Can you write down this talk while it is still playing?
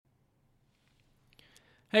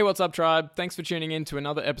Hey, what's up, tribe? Thanks for tuning in to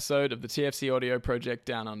another episode of the TFC Audio Project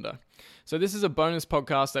Down Under. So this is a bonus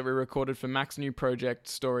podcast that we recorded for Mac's new project,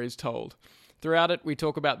 Stories Told. Throughout it, we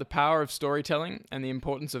talk about the power of storytelling and the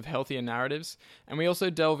importance of healthier narratives, and we also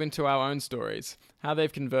delve into our own stories, how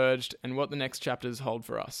they've converged, and what the next chapters hold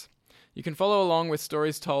for us. You can follow along with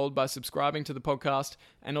Stories Told by subscribing to the podcast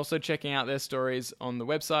and also checking out their stories on the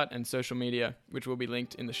website and social media, which will be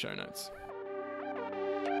linked in the show notes.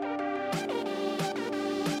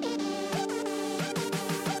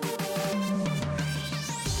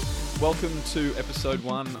 Welcome to episode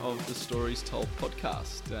 1 of the Stories Told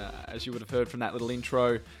podcast. As you would have heard from that little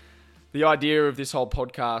intro, the idea of this whole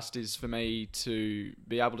podcast is for me to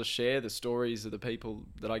be able to share the stories of the people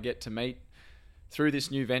that I get to meet through this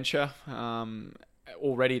new venture.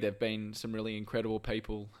 Already there have been some really incredible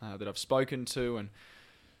people that I've spoken to and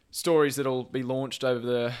stories that will be launched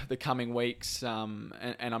over the coming weeks. And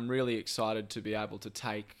I'm really excited to be able to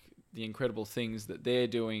take the incredible things that they're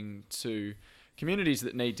doing to communities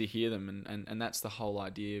that need to hear them, and that's the whole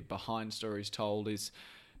idea behind Stories Told, is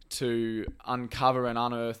to uncover and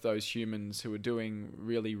unearth those humans who are doing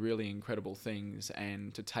really, really incredible things,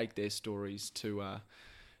 and to take their stories to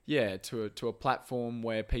a platform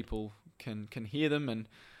where people can hear them. And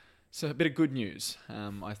so a bit of good news,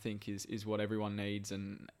 I think, is what everyone needs,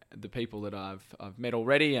 and the people that I've met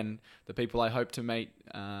already, and the people I hope to meet,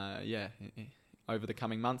 over the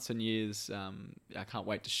coming months and years. I can't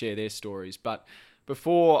wait to share their stories. But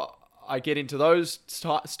before I get into those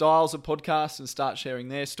styles of podcasts and start sharing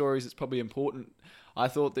their stories, it's probably important, I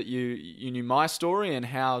thought, that you knew my story and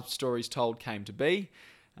how Stories Told came to be.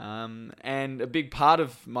 And a big part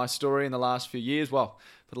of my story in the last few years, well,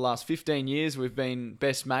 for the last 15 years, we've been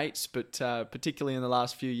best mates, but particularly in the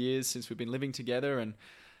last few years since we've been living together, and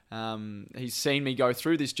he's seen me go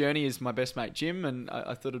through this journey, is my best mate Jim, and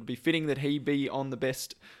I thought it'd be fitting that he be on the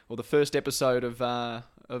first episode of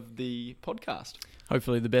the podcast.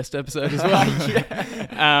 Hopefully the best episode as well.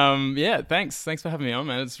 Thanks for having me on,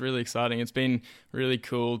 man. It's really exciting. It's been really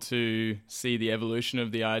cool to see the evolution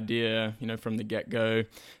of the idea, from the get-go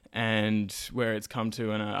and where it's come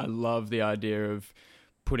to, and I love the idea of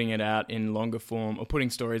putting it out in longer form, or putting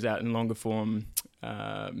stories out in longer form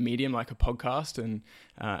medium like a podcast, and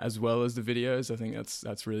as well as the videos. I think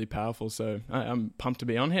that's really powerful. So I'm pumped to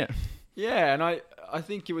be on here. Yeah, and I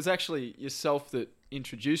think it was actually yourself that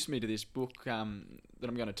introduced me to this book that I'm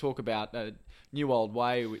going to talk about, New Old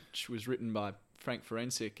Way, which was written by Frank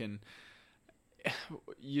Forensic, and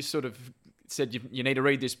you sort of said you need to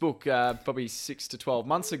read this book probably 6 to 12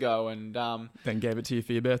 months ago, and then gave it to you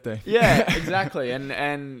for your birthday. Yeah, exactly. and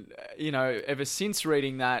ever since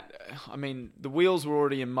reading that, I mean, the wheels were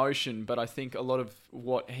already in motion, but I think a lot of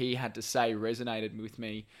what he had to say resonated with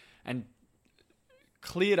me and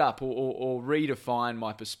cleared up or redefined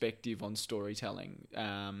my perspective on storytelling,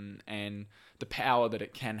 and the power that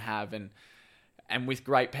it can have, and with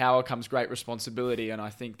great power comes great responsibility. And I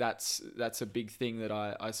think that's a big thing that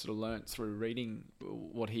I sort of learnt through reading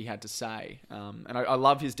what he had to say. And I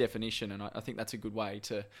love his definition, and I think that's a good way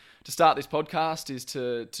to start this podcast, is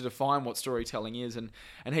to define what storytelling is. And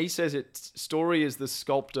he says story is the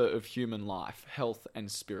sculptor of human life, health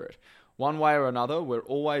and spirit. One way or another, we're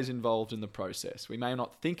always involved in the process. We may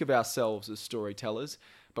not think of ourselves as storytellers,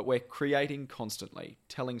 but we're creating constantly,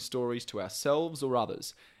 telling stories to ourselves or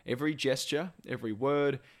others. Every gesture, every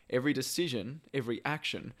word, every decision, every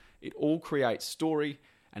action, it all creates story,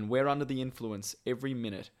 and we're under the influence every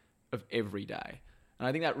minute of every day. And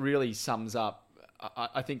I think that really sums up.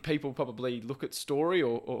 I think people probably look at story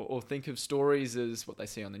or think of stories as what they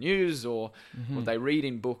see on the news or what they read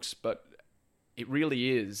in books, but it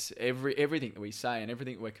really is everything that we say and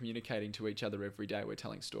everything that we're communicating to each other every day. We're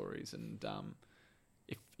telling stories, and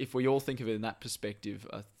if we all think of it in that perspective,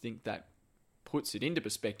 I think that puts it into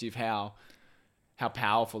perspective how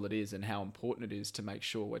powerful it is and how important it is to make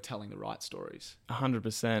sure we're telling the right stories.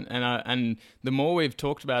 100%. And the more we've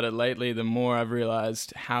talked about it lately, the more I've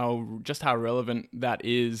realized how relevant that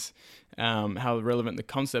is, how relevant the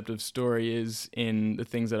concept of story is in the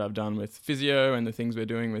things that I've done with physio and the things we're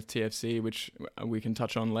doing with TFC, which we can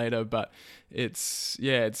touch on later. But it's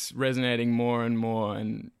resonating more and more,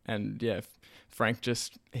 and Frank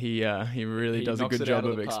he really does a good job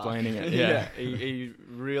of explaining it. Yeah, he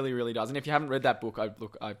really, really does. And if you haven't read that book,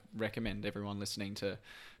 I recommend everyone listening to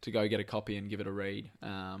go get a copy and give it a read.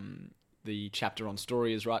 The chapter on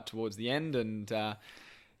story is right towards the end, and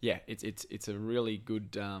it's a really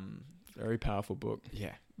good, very powerful book.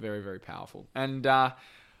 Yeah, very, very powerful. And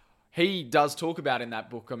he does talk about in that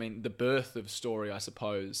book, I mean, the birth of story, I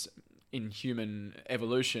suppose. in human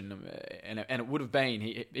evolution, and it would have been,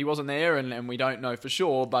 he wasn't there, and we don't know for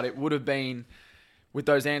sure, but it would have been with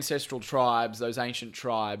those ancestral tribes, those ancient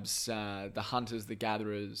tribes, the hunters, the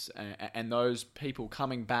gatherers, and those people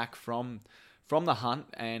coming back from the hunt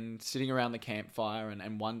and sitting around the campfire,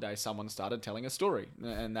 and one day someone started telling a story,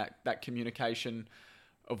 and that communication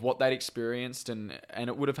of what they'd experienced, and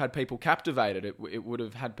it would have had people captivated. It would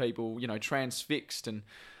have had people, transfixed, and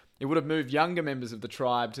it would have moved younger members of the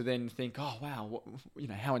tribe to then think, oh, wow,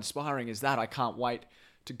 how inspiring is that? I can't wait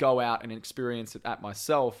to go out and experience that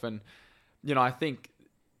myself. And, I think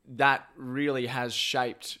that really has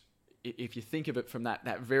shaped, if you think of it from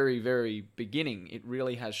that very, very beginning, it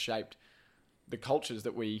really has shaped the cultures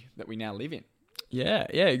that we now live in. Yeah,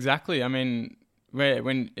 exactly. I mean,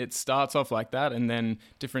 when it starts off like that, and then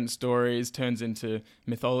different stories turns into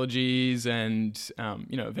mythologies and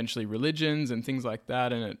eventually religions and things like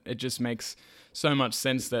that, and it just makes so much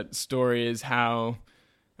sense that story is a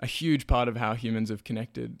huge part of how humans have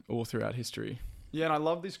connected all throughout history. Yeah, and I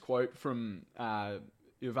love this quote from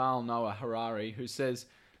Yuval Noah Harari, who says,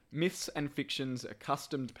 "Myths and fictions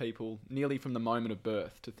accustomed people nearly from the moment of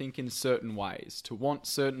birth to think in certain ways, to want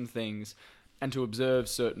certain things, and to observe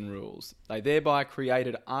certain rules. They thereby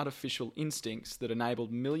created artificial instincts that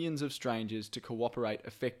enabled millions of strangers to cooperate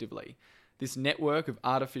effectively. This network of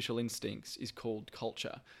artificial instincts is called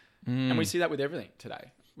culture." And we see that with everything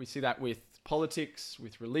today. We see that with politics,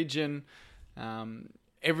 with religion.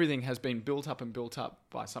 Everything has been built up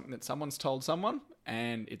by something that someone's told someone,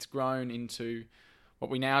 and it's grown into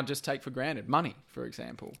what we now just take for granted. Money, for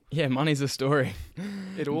example. Yeah, money's a story.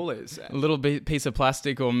 It all is. A little piece of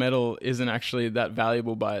plastic or metal isn't actually that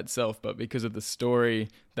valuable by itself, but because of the story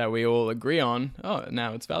that we all agree on,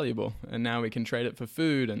 now it's valuable, and now we can trade it for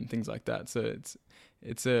food and things like that. So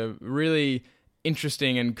it's a really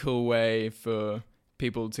interesting and cool way for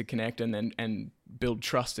people to connect and build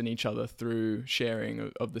trust in each other through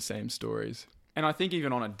sharing of the same stories. And I think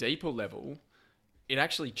even on a deeper level, it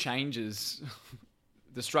actually changes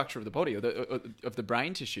the structure of the body, or of the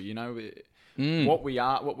brain tissue. What we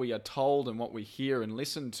are told, and what we hear and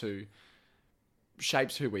listen to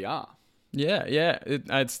shapes who we are. Yeah.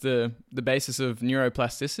 It's the basis of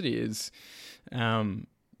neuroplasticity is,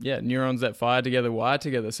 neurons that fire together wire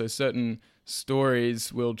together. So certain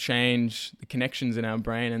stories will change the connections in our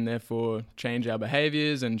brain, and therefore change our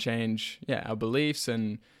behaviors and change our beliefs,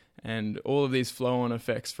 and all of these flow-on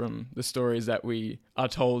effects from the stories that we are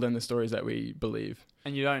told and the stories that we believe.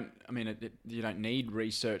 And you don't need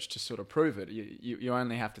research to sort of prove it. You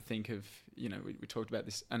only have to think of, we talked about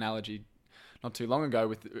this analogy not too long ago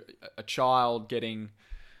with a child getting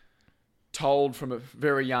told from a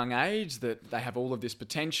very young age that they have all of this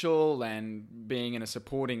potential, and being in a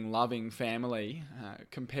supporting, loving family,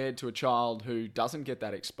 compared to a child who doesn't get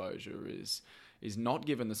that exposure, is not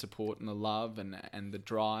given the support and the love and the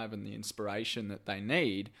drive and the inspiration that they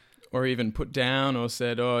need, or even put down or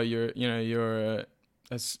said, "Oh, you're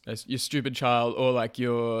stupid child," or like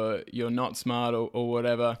you're not smart, or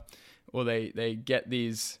whatever, or they get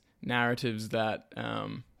these narratives that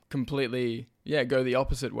completely go the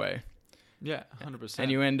opposite way. Yeah, 100%. And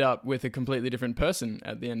you end up with a completely different person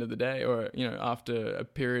at the end of the day, or after a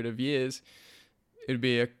period of years.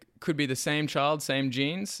 Could be the same child, same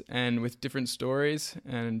genes, and with different stories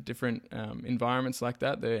and different environments like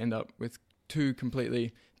that, they end up with two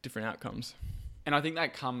completely different outcomes. And I think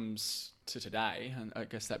that comes to today, and I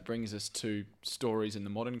guess that brings us to stories in the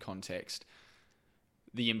modern context.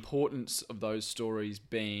 The importance of those stories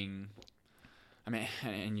being,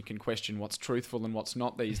 and you can question what's truthful and what's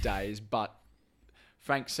not these days, but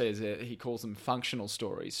Frank says he calls them functional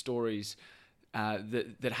stories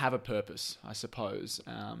that have a purpose, I suppose.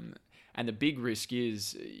 And the big risk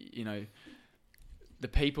is, the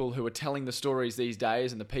people who are telling the stories these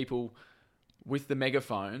days and the people with the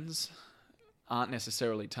megaphones aren't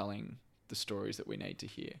necessarily telling the stories that we need to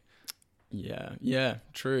hear. Yeah,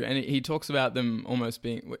 true. And he talks about them almost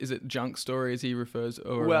being, is it junk stories he refers?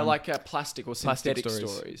 Or like plastic or synthetic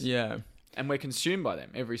stories. Yeah. And we're consumed by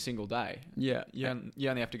them every single day. Yeah. You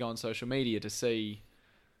only have to go on social media to see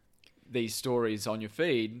these stories on your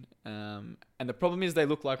feed. And the problem is they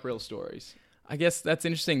look like real stories. I guess that's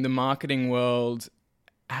interesting. The marketing world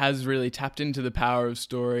has really tapped into the power of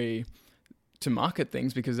story to market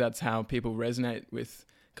things, because that's how people resonate with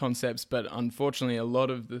concepts. But unfortunately, a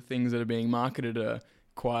lot of the things that are being marketed are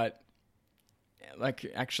quite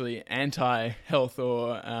actually anti-health,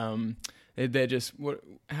 or they're just,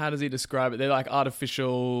 how does he describe it? They're like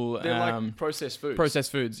artificial. They're like processed foods.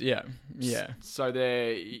 Processed foods, yeah. So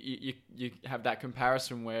you have that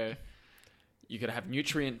comparison where you could have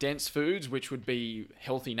nutrient-dense foods, which would be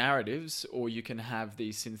healthy narratives, or you can have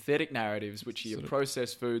these synthetic narratives, which are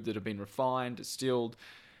processed food that have been refined, distilled,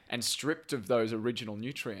 and stripped of those original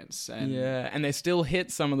nutrients. And they still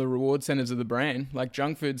hit some of the reward centers of the brain. Like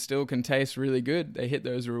junk food still can taste really good. They hit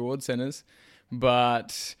those reward centers,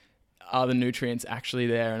 but are the nutrients actually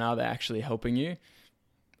there, and are they actually helping you?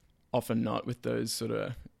 Often not with those sort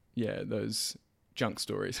of, those junk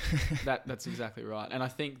stories. That's exactly right. And I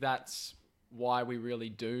think that's why we really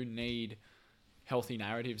do need healthy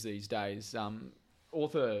narratives these days.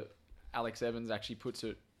 Author Alex Evans actually puts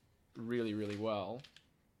it really, really well.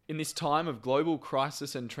 In this time of global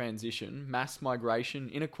crisis and transition, mass migration,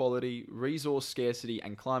 inequality, resource scarcity,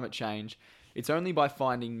 and climate change, it's only by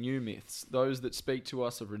finding new myths, those that speak to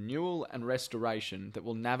us of renewal and restoration, that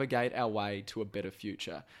will navigate our way to a better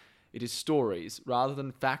future. It is stories, rather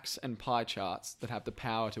than facts and pie charts, that have the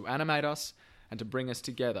power to animate us and to bring us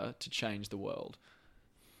together to change the world.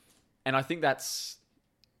 And I think that's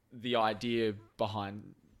the idea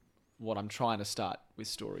behind what I'm trying to start with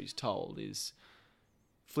Stories Told, is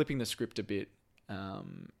flipping the script a bit,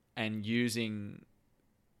 and using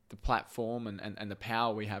the platform and the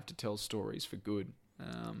power we have to tell stories for good.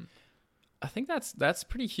 I think that's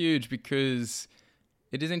pretty huge, because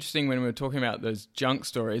it is interesting when we're talking about those junk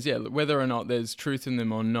stories, whether or not there's truth in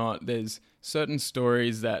them or not, there's certain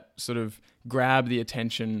stories that sort of grab the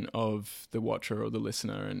attention of the watcher or the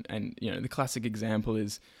listener. And the classic example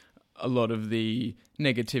is a lot of the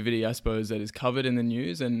negativity, I suppose, that is covered in the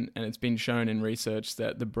news. And it's been shown in research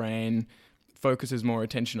that the brain focuses more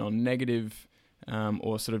attention on negative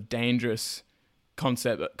or sort of dangerous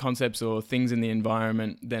concepts or things in the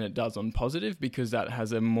environment than it does on positive, because that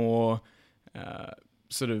has a more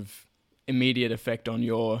sort of immediate effect on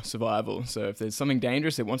your survival. So if there's something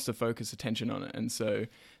dangerous, it wants to focus attention on it. And so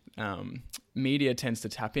media tends to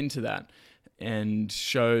tap into that and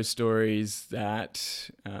show stories that,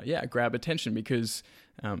 grab attention, because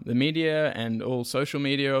the media and all social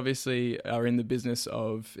media obviously are in the business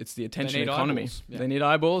of, it's the attention economy. They need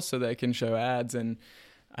eyeballs so they can show ads. And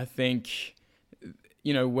I think,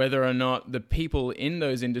 whether or not the people in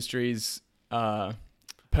those industries are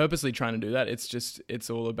purposely trying to do that, it's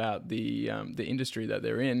all about the industry that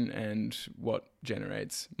they're in and what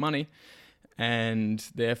generates money, and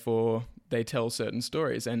therefore they tell certain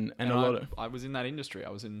stories. And I was in that industry. I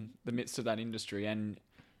was in the midst of that industry, and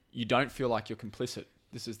you don't feel like you're complicit.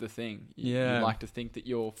 This is the thing. You like to think that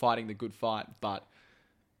you're fighting the good fight, but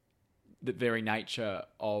the very nature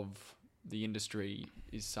of the industry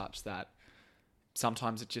is such that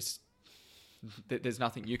sometimes there's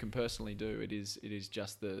nothing you can personally do. It's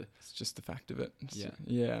just the fact of it.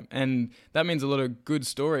 And that means a lot of good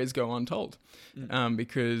stories go untold,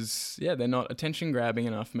 because they're not attention grabbing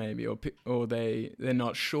enough, maybe, or they're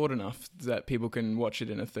not short enough that people can watch it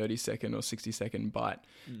in a 30-second or 60-second bite.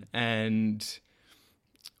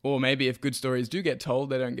 Or maybe if good stories do get told,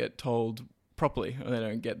 they don't get told properly, or they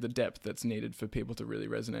don't get the depth that's needed for people to really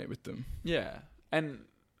resonate with them. Yeah. And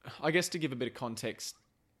I guess to give a bit of context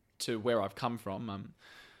to where I've come from,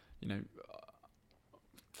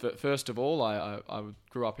 first of all, I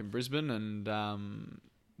grew up in Brisbane and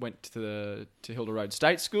went to Hilda Road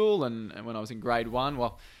State School, and when I was in grade 1,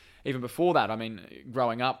 well, even before that,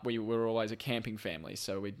 growing up, we were always a camping family,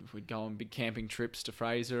 so we'd go on big camping trips to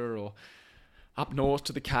Fraser or up north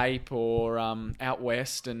to the Cape or out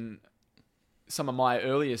west, and some of my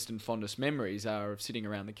earliest and fondest memories are of sitting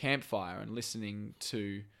around the campfire and listening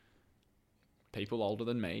to people older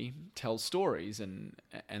than me tell stories, and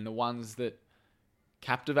the ones that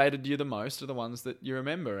captivated you the most are the ones that you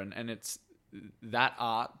remember, and it's that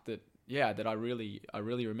art that I really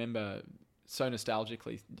remember so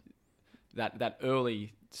nostalgically, that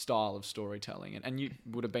early style of storytelling, and you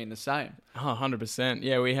would have been the same. 100%.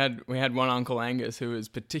 Yeah, we had one Uncle Angus who was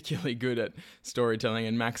particularly good at storytelling,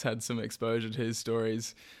 and Max had some exposure to his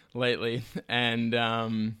stories lately, and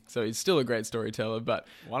so he's still a great storyteller, but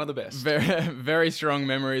one of the best. Very, very strong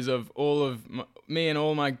memories of all of me and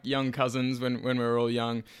all my young cousins when we were all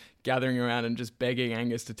young, gathering around and just begging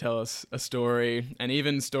Angus to tell us a story, and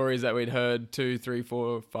even stories that we'd heard 2, 3,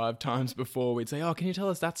 4, 5 times before. We'd say, "Oh, can you tell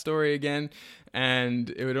us that story again?" And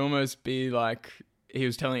it would almost be like he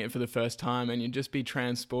was telling it for the first time, and you'd just be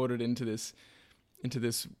transported into this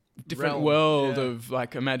different world of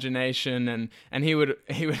like imagination, and he would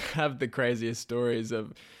have the craziest stories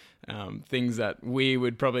of things that we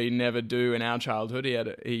would probably never do in our childhood.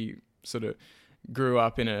 He sort of grew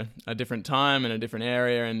up in a different time in a different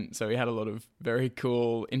area, and so he had a lot of very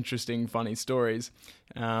cool, interesting, funny stories.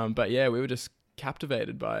 But we were just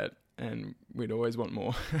captivated by it, and we'd always want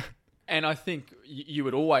more. And I think you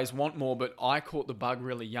would always want more, but I caught the bug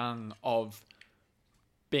really young of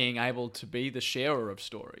being able to be the sharer of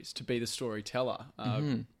stories, to be the storyteller.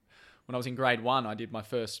 When I was in grade 1, I did my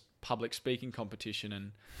first public speaking competition,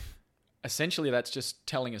 and essentially that's just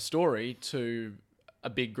telling a story to a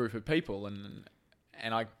big group of people. And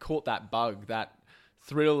I caught that bug, that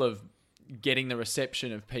thrill of getting the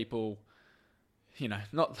reception of people, you know,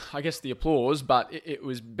 not, I guess, the applause, but it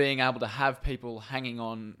was being able to have people hanging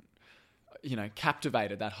on, you know,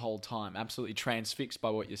 captivated that whole time, absolutely transfixed by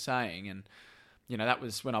what you're saying. And, you know, that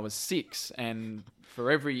was when I was 6. And for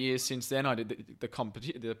every year since then, I did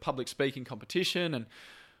the public speaking competition and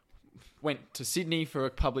went to Sydney for a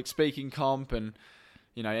public speaking comp, and,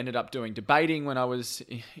 you know, ended up doing debating when I was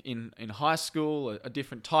in high school, a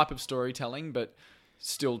different type of storytelling, but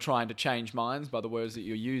still trying to change minds by the words that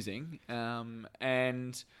you're using.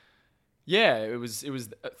 And yeah, it was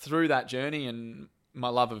through that journey and my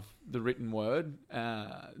love of the written word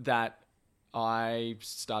that I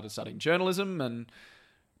started studying journalism. And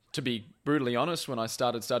to be brutally honest, when I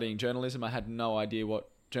started studying journalism, I had no idea what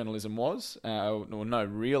journalism was, or no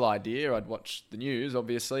real idea. I'd watched the news,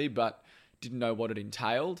 obviously, but didn't know what it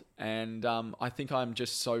entailed. And I think I'm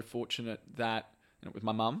just so fortunate that, and it was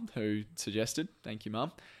my mum who suggested, thank you,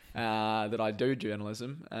 Mum, that I do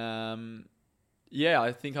journalism. Yeah,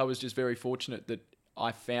 I think I was just very fortunate that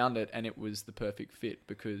I found it and it was the perfect fit,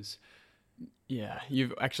 because... Yeah,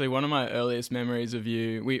 you've actually, one of my earliest memories of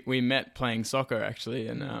you, we met playing soccer actually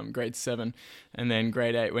in grade 7, and then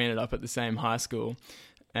grade 8 we ended up at the same high school,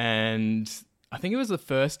 and I think it was the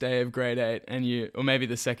first day of grade 8 or maybe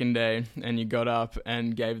the second day, and you got up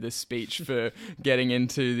and gave this speech for getting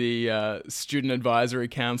into the student advisory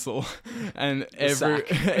council, and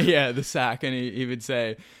the SAC, and he would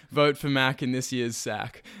say, vote for Mac in this year's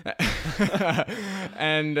SAC.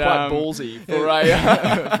 And quite ballsy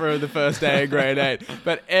for for the first day of grade 8.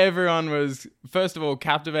 But everyone was, first of all,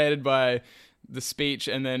 captivated by the speech,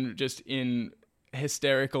 and then just in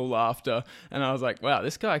hysterical laughter, and I was like, wow,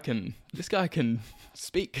 this guy can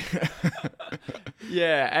speak.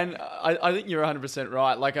 Yeah, and I think you're 100%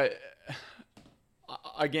 right. Like,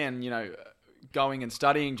 again, you know, going and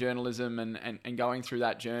studying journalism and going through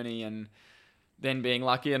that journey, and then being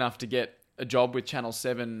lucky enough to get a job with Channel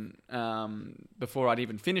 7 before I'd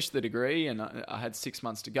even finished the degree, and I had 6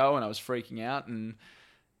 months to go, and I was freaking out, and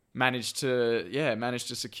managed to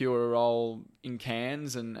secure a role in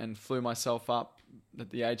Cairns, and flew myself up at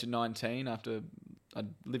the age of 19 after I'd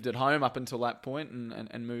lived at home up until that point,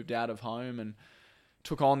 and moved out of home and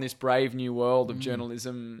took on this brave new world of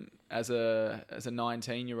journalism as a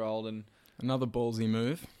 19-year-old. And another ballsy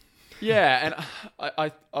move. Yeah,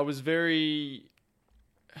 and I was very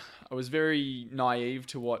naive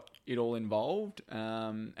to what it all involved,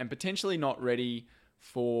 and potentially not ready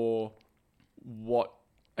for what,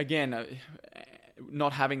 again,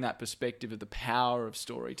 not having that perspective of the power of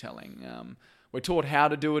storytelling. We're taught how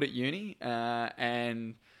to do it at uni,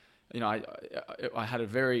 and, you know, I had a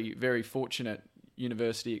very, very fortunate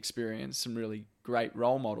university experience, some really great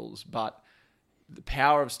role models, but the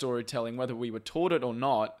power of storytelling, whether we were taught it or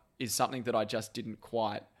not, is something that I just didn't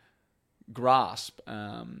quite grasp.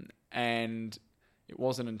 And it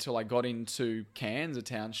wasn't until I got into Cairns, a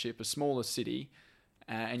township, a smaller city,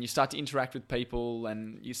 and you start to interact with people,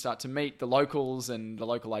 and you start to meet the locals and the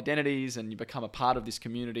local identities, and you become a part of this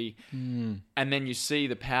community. And then you see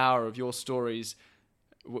the power of your stories.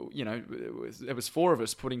 You know, there was 4 of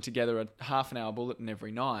us putting together a half-an-hour bulletin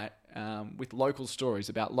every night with local stories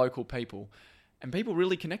about local people, and people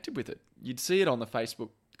really connected with it. You'd see it on the Facebook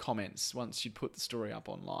comments once you'd put the story up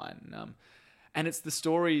online. And it's the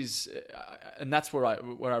stories, and that's where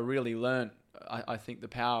I really learnt, I think, the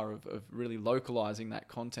power of really localizing that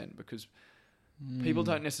content, because people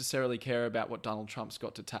don't necessarily care about what Donald Trump's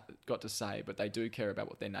got to say, but they do care about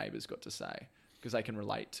what their neighbours got to say, because they can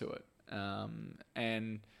relate to it.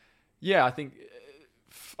 And yeah, I think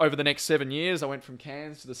over the next 7 years, I went from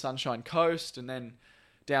Cairns to the Sunshine Coast, and then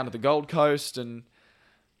down to the Gold Coast, and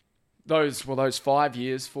those 4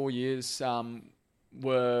 years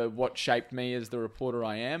were what shaped me as the reporter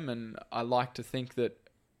I am. And I like to think that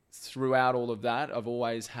throughout all of that, I've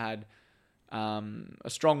always had a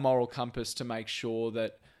strong moral compass to make sure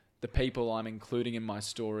that the people I'm including in my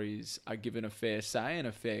stories are given a fair say and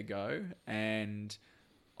a fair go, and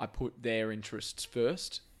I put their interests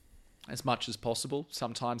first as much as possible.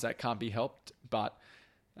 Sometimes that can't be helped, but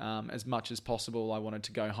as much as possible, I wanted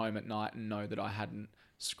to go home at night and know that I hadn't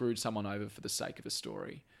screwed someone over for the sake of a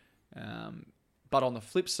story. But on the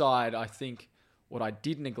flip side, I think what I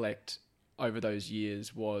did neglect over those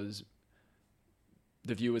years was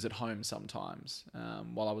the viewers at home sometimes.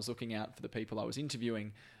 While I was looking out for the people I was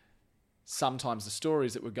interviewing, sometimes the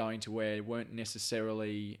stories that were going to air weren't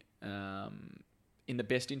necessarily in the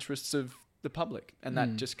best interests of the public, and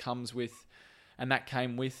that just comes with, and that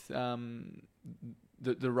came with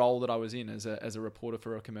the role that I was in as a reporter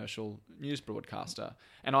for a commercial news broadcaster,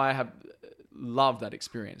 and I have loved that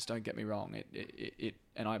experience. Don't get me wrong, it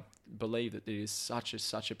and I believe that it is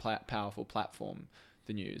such a powerful platform,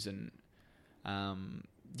 the news, and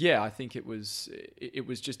I think it was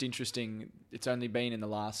just interesting. It's only been in the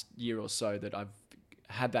last year or so that I've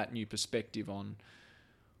had that new perspective on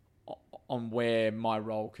where my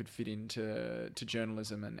role could fit into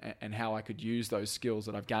journalism and how I could use those skills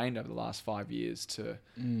that I've gained over the last 5 years to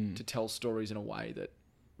tell stories in a way that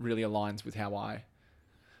really aligns with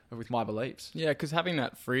with my beliefs. Yeah, because having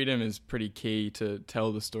that freedom is pretty key to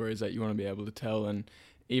tell the stories that you want to be able to tell. And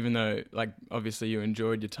even though, like, obviously you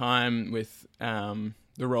enjoyed your time with the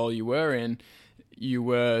role you were in, you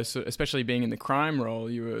were, especially being in the crime role,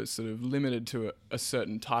 you were sort of limited to a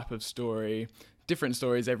certain type of story, different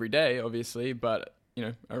stories every day, obviously, but, you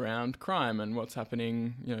know, around crime and what's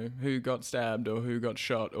happening, you know, who got stabbed or who got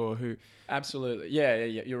shot or who... Absolutely. Yeah,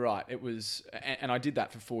 you're right. It was, and I did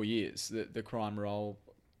that for 4 years, the crime role,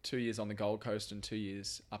 2 years on the Gold Coast and 2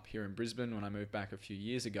 years up here in Brisbane when I moved back a few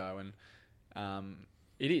years ago. And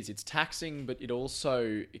it's taxing, but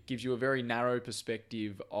it gives you a very narrow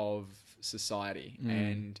perspective of society.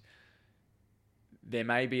 And there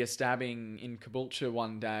may be a stabbing in Caboolture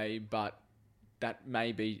one day, but that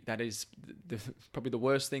is probably the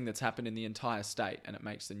worst thing that's happened in the entire state, and it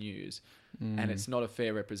makes the news. And it's not a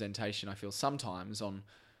fair representation, I feel, sometimes on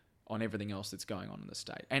everything else that's going on in the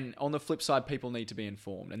state. And on the flip side, people need to be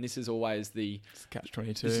informed, and this is always the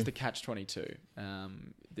catch-22. This is the catch-22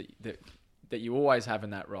 that you always have in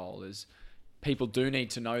that role. Is people do need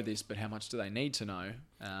to know this, but how much do they need to know,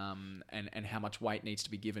 and how much weight needs to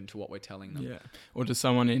be given to what we're telling them? Yeah, or does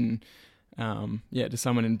someone in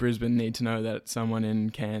Brisbane need to know that someone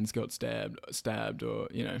in Cairns got stabbed, or,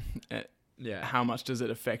 you know, how much does it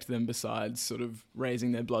affect them besides sort of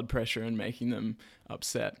raising their blood pressure and making them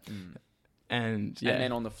upset? And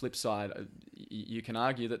then on the flip side, you can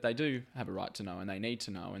argue that they do have a right to know and they need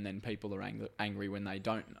to know, and then people are angry when they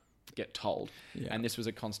don't get told. And this was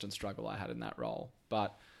a constant struggle I had in that role.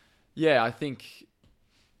 But yeah, I think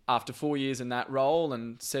after 4 years in that role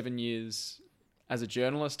and 7 years as a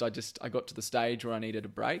journalist, I got to the stage where I needed a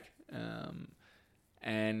break, and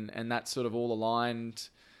that sort of all aligned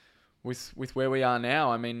with where we are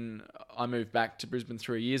now. I mean, I moved back to Brisbane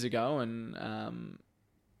 3 years ago, and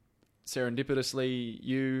serendipitously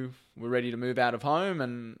you were ready to move out of home,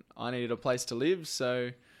 and I needed a place to live,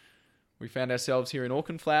 so we found ourselves here in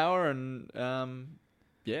Auchenflower, and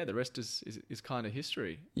the rest is kind of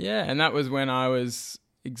history. Yeah, and that was when I was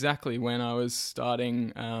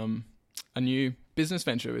starting a new business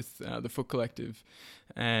venture with the Foot Collective.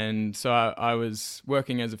 And so I was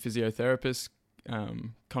working as a physiotherapist,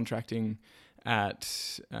 contracting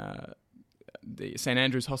at the St.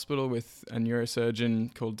 Andrew's Hospital with a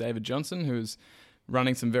neurosurgeon called David Johnson, who was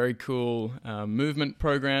running some very cool movement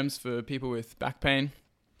programs for people with back pain,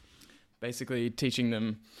 basically teaching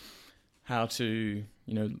them how to,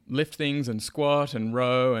 you know, lift things and squat and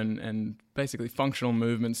row and basically functional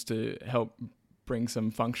movements to help bring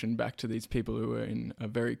some function back to these people who are in a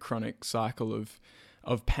very chronic cycle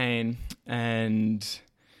of pain. And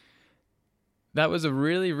that was a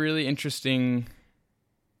really, really interesting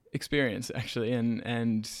experience, actually.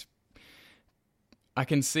 And I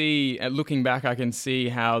can see, looking back, I can see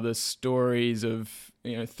how the stories of,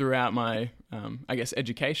 you know, throughout my,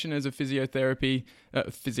 education as a physiotherapy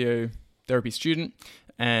student,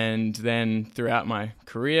 and then throughout my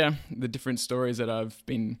career, the different stories that I've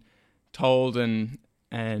been told and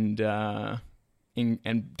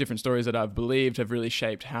different stories that I've believed have really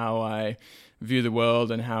shaped how I view the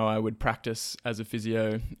world and how I would practice as a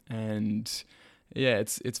physio. And yeah,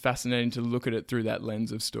 it's fascinating to look at it through that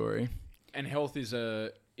lens of story. And health is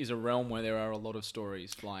a realm where there are a lot of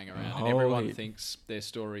stories flying around, and everyone thinks their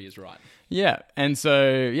story is right. Yeah, and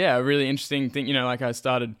so yeah, a really interesting thing. You know, like I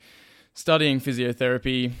started studying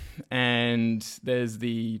physiotherapy, and there's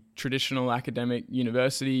the traditional academic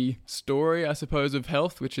university story, I suppose, of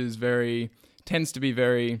health, which is tends to be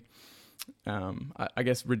very,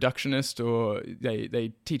 reductionist, or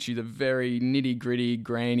they teach you the very nitty-gritty,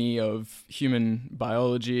 grainy of human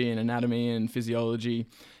biology and anatomy and physiology,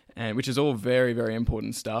 and which is all very, very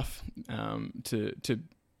important stuff to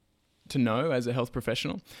know as a health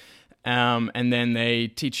professional. And then they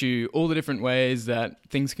teach you all the different ways that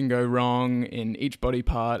things can go wrong in each body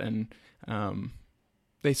part, and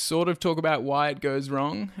they sort of talk about why it goes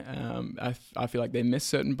wrong. I feel like they miss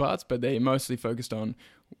certain parts, but they mostly focused on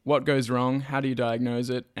what goes wrong, how do you diagnose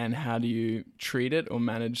it, and how do you treat it or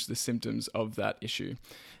manage the symptoms of that issue.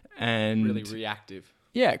 And really reactive.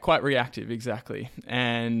 Yeah, quite reactive, exactly.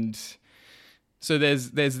 And so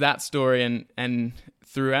there's that story, and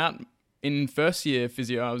throughout in first year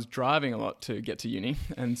physio, I was driving a lot to get to uni.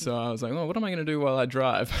 And so I was like, oh, what am I going to do while I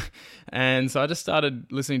drive? And so I just started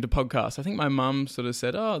listening to podcasts. I think my mum sort of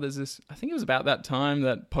said, oh, there's this, I think it was about that time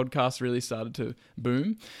that podcasts really started to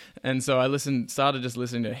boom. And so I started just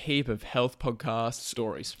listening to a heap of health podcasts.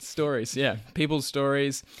 Stories, yeah. People's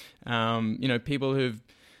stories, people who've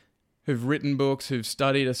written books, who've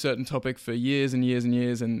studied a certain topic for years and years and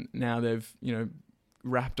years, and now they've,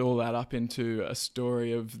 wrapped all that up into a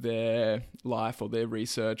story of their life or their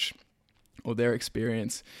research or their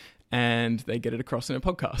experience, and they get it across in a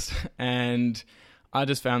podcast. And I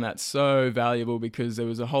just found that so valuable because there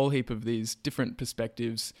was a whole heap of these different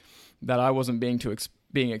perspectives that I wasn't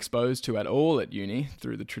being exposed to at all at uni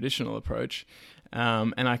through the traditional approach.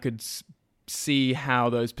 And I could see how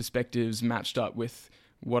those perspectives matched up with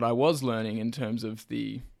what I was learning in terms of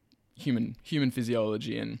the human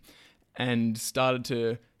physiology, and started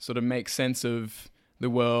to sort of make sense of the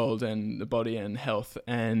world and the body and health.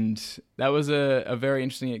 And that was a very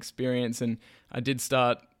interesting experience. And I did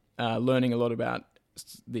start learning a lot about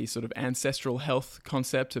the sort of ancestral health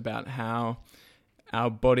concept, about how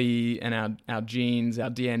our body and our genes, our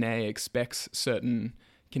DNA expects certain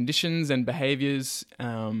conditions and behaviors,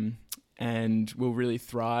 and will really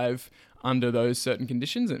thrive under those certain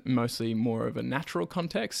conditions, mostly more of a natural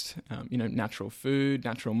context, natural food,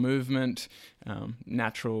 natural movement,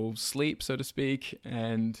 natural sleep, so to speak,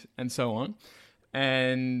 and so on.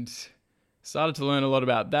 And started to learn a lot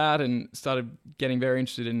about that, and started getting very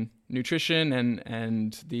interested in nutrition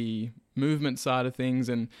and the movement side of things,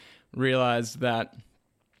 and realized that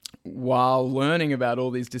while learning about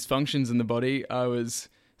all these dysfunctions in the body, I was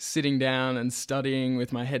sitting down and studying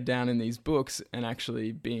with my head down in these books and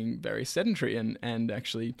actually being very sedentary and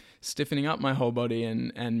actually stiffening up my whole body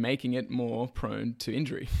and making it more prone to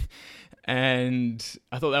injury. And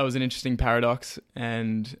I thought that was an interesting paradox,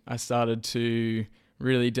 and I started to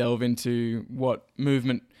really delve into what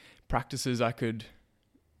movement practices I could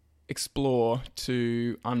explore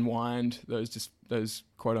to unwind those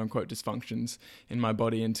quote unquote dysfunctions in my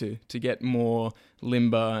body, and to get more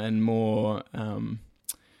limber and more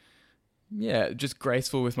just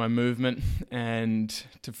graceful with my movement, and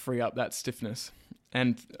to free up that stiffness.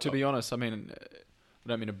 And to be honest, I mean, I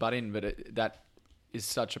don't mean to butt in, but that is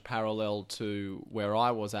such a parallel to where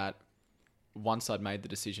I was at once I'd made the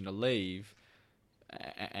decision to leave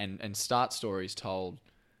and start Stories Told,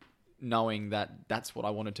 knowing that that's what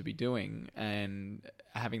I wanted to be doing, and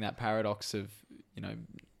having that paradox of,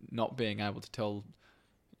 not being able to tell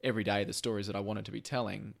every day the stories that I wanted to be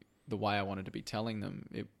telling the way I wanted to be telling them.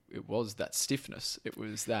 It was that stiffness. It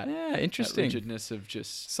was that interesting that rigidness of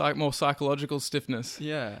just more psychological stiffness.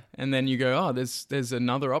 Yeah, and then you go, there's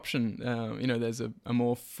another option. There's a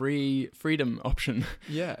more freedom option.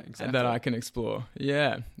 Yeah, exactly. that I can explore.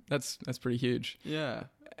 Yeah, that's pretty huge. Yeah,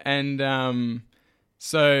 and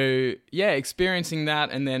experiencing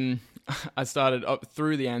that, and then I started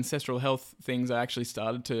through the ancestral health things. I actually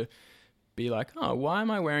started to be like, oh, why am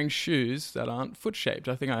I wearing shoes that aren't foot shaped?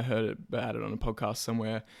 I think I heard about it on a podcast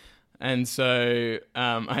somewhere. And so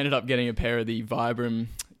I ended up getting a pair of the Vibram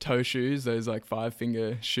toe shoes, those like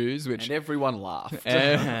 5-finger shoes, which... And everyone laughed.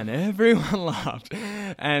 And everyone laughed.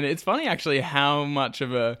 And it's funny actually how much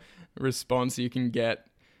of a response you can get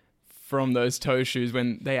from those toe shoes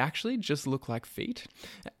when they actually just look like feet.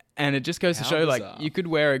 And it just goes to show, bizarre. like, you could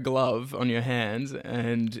wear a glove on your hands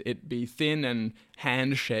and it be thin and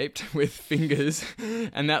hand-shaped with fingers,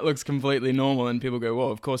 and that looks completely normal. And people go,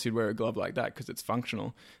 well, of course you'd wear a glove like that because it's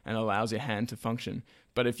functional and allows your hand to function.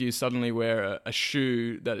 But if you suddenly wear a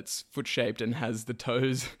shoe that it's foot-shaped and has the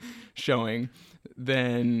toes showing,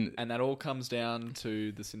 then... And that all comes down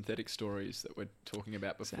to the synthetic stories that we're talking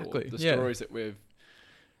about before. Exactly. The stories that we've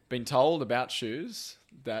been told about shoes,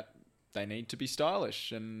 that they need to be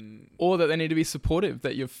stylish, or that they need to be supportive,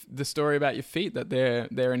 that the story about your feet, that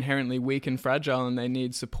they're inherently weak and fragile and they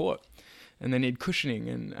need support and they need cushioning,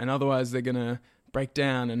 and otherwise they're going to break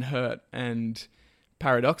down and hurt. And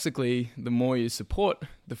paradoxically, the more you support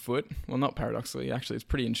the foot, well, not paradoxically, actually it's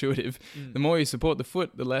pretty intuitive, the more you support the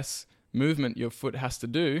foot, the less movement your foot has to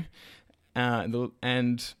do, and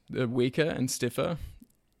the weaker and stiffer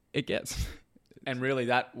it gets. And really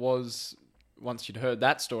that was, once you'd heard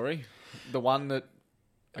that story, the one that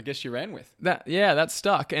I guess you ran with. That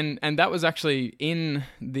stuck. And that was actually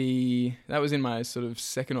that was in my sort of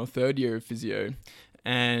second or third year of physio.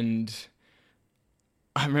 And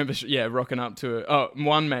I remember, rocking up to it. Oh,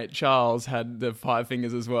 one mate, Charles, had the 5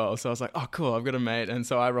 fingers as well. So I was like, oh, cool, I've got a mate. And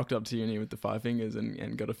so I rocked up to uni with the 5 fingers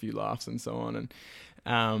and got a few laughs and so on. And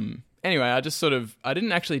anyway, I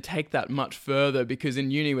didn't actually take that much further because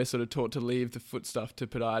in uni we're sort of taught to leave the foot stuff to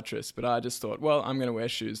podiatrists. But I just thought, well, I'm going to wear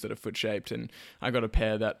shoes that are foot shaped, and I got a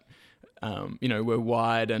pair that, were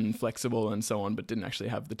wide and flexible and so on, but didn't actually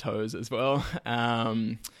have the toes as well.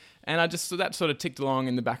 And that sort of ticked along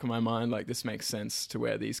in the back of my mind, like this makes sense to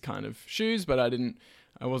wear these kind of shoes, but I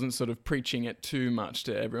wasn't sort of preaching it too much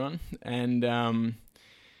to everyone. And and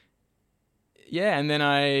then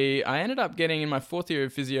I ended up getting, in my 4th year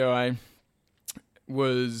of physio, I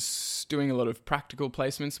was doing a lot of practical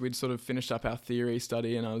placements. We'd sort of finished up our theory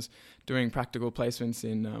study, and I was doing practical placements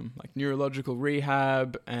in like neurological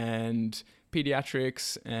rehab and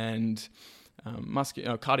pediatrics and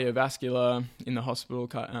cardiovascular in the hospital,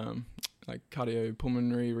 like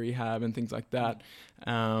cardiopulmonary rehab and things like that.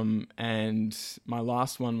 And my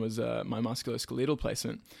last one was my musculoskeletal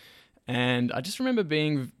placement. And I just remember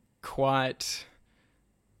being quite,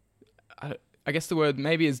 I guess the word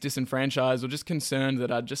maybe is disenfranchised, or just concerned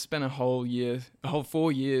that I'd just spent a whole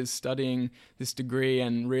 4 years studying this degree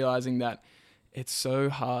and realizing that it's so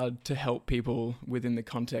hard to help people within the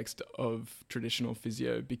context of traditional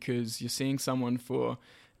physio, because you're seeing someone for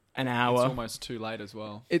an hour. It's almost too late as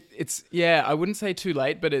well. I wouldn't say too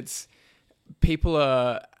late, but people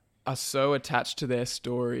are so attached to their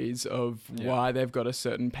stories of why they've got a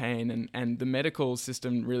certain pain, and the medical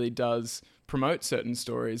system really does promote certain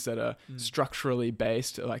stories that are structurally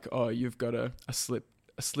based, like, oh, you've got a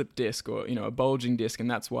slip disc, or a bulging disc, and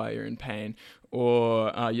that's why you're in pain,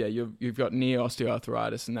 or you've got knee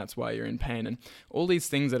osteoarthritis and that's why you're in pain, and all these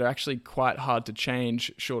things that are actually quite hard to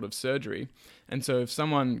change short of surgery. And so if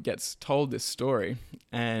someone gets told this story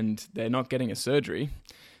and they're not getting a surgery,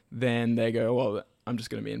 then they go, well, I'm just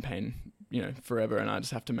going to be in pain forever, and I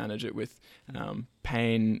just have to manage it with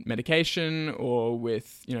pain medication or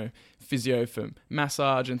with physio for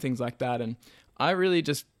massage and things like that. And I really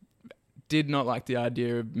just did not like the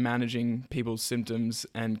idea of managing people's symptoms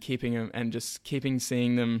and keeping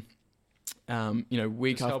seeing them,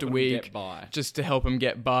 week just after week, just to help them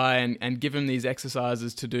get by, and give them these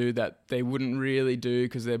exercises to do that they wouldn't really do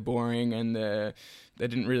because they're boring and they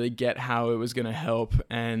didn't really get how it was going to help.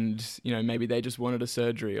 And, maybe they just wanted a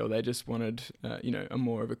surgery, or they just wanted, a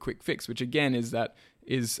more of a quick fix, which again is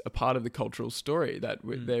a part of the cultural story that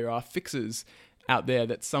there are fixes out there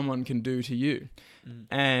that someone can do to you.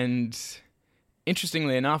 And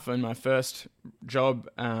interestingly enough, in my first job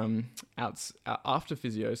after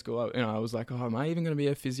physio school, I was like, oh, am I even going to be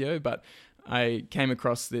a physio? But I came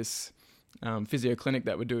across this physio clinic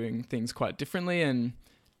that were doing things quite differently, and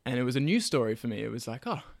it was a new story for me. It was like,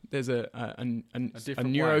 oh, there's a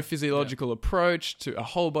neurophysiological approach to a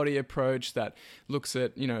whole body approach that looks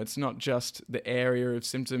at, it's not just the area of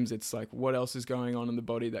symptoms, it's like what else is going on in the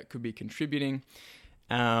body that could be contributing.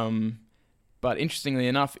 But interestingly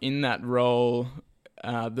enough, in that role,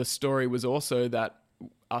 the story was also that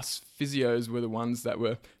us physios were the ones that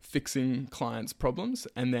were fixing clients' problems,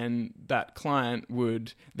 and then that client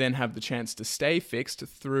would then have the chance to stay fixed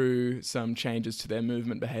through some changes to their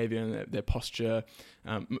movement behavior and their posture,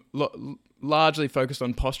 largely focused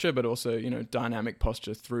on posture, but also, dynamic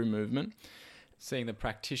posture through movement. Seeing the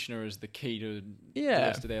practitioner as the key to the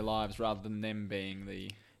rest of their lives, rather than them being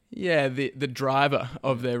the driver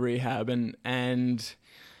of their rehab. And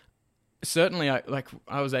certainly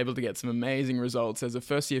I was able to get some amazing results. As a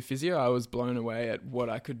first year physio, I was blown away at what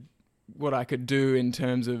I could do in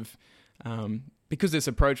terms of, because this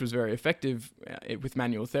approach was very effective with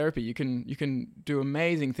manual therapy. You can do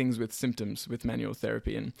amazing things with symptoms with manual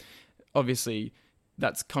therapy, and obviously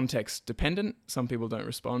that's context dependent. Some people don't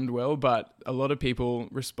respond well, but a lot of people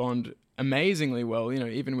respond amazingly well.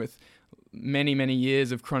 Even with many, many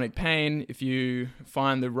years of chronic pain, if you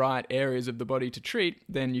find the right areas of the body to treat,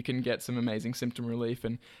 then you can get some amazing symptom relief.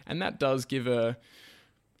 And that does give a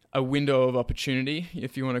window of opportunity,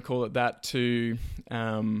 if you want to call it that, to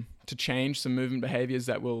change some movement behaviors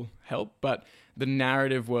that will help. But the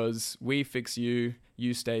narrative was, we fix you,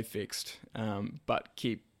 you stay fixed, but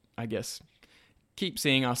keep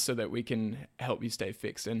seeing us so that we can help you stay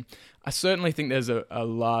fixed. And I certainly think there's a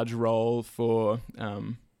large role for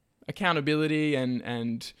accountability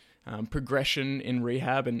and progression in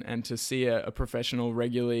rehab, and to see a professional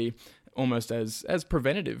regularly, almost as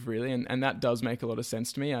preventative, really. And that does make a lot of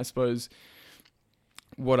sense to me. I suppose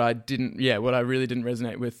what I really didn't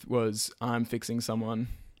resonate with was, I'm fixing someone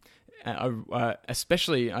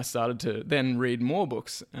especially I started to then read more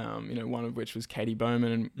books, one of which was Katie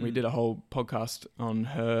Bowman, and we did a whole podcast on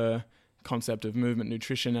her concept of movement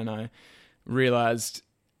nutrition, and I realized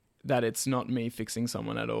that it's not me fixing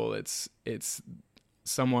someone at all. It's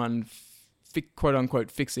someone quote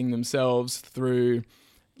unquote fixing themselves through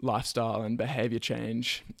lifestyle and behavior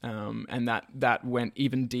change, and that went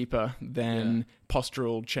even deeper than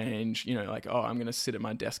postural change. Like, oh, I'm going to sit at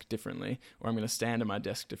my desk differently, or I'm going to stand at my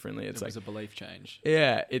desk differently. It's like a belief change.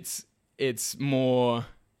 Yeah, it's more.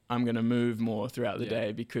 I'm going to move more throughout the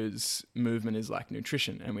day, because movement is like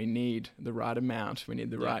nutrition, and we need the right amount, we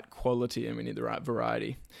need the right quality, and we need the right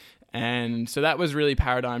variety. And so that was really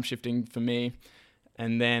paradigm shifting for me.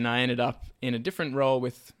 And then I ended up in a different role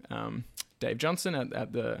with Dave Johnson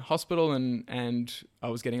at the hospital, and I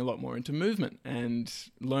was getting a lot more into movement and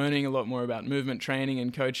learning a lot more about movement training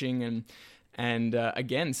and coaching, and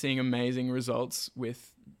again, seeing amazing results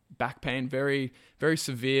with back pain, very, very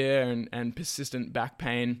severe and persistent back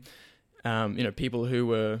pain. People who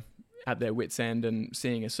were at their wit's end and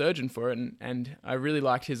seeing a surgeon for it. And I really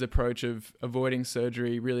liked his approach of avoiding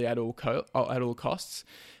surgery really at all costs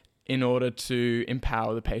in order to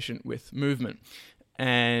empower the patient with movement.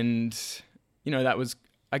 And, that was,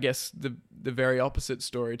 I guess, the very opposite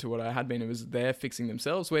story to what I had been. It was they're fixing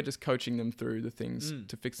themselves. We're just coaching them through the things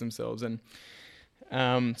to fix themselves. And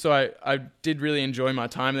so I did really enjoy my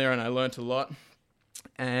time there, and I learnt a lot.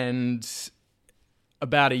 And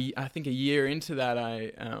about I think a year into that,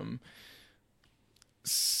 I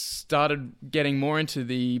started getting more into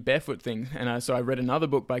the barefoot thing. And so I read another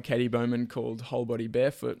book by Katie Bowman called Whole Body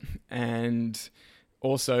Barefoot. And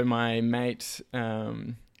also my mate,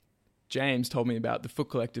 James, told me about the Foot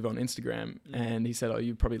Collective on Instagram. And he said, oh,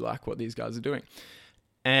 you probably like what these guys are doing.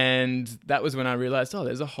 And that was when I realized, oh,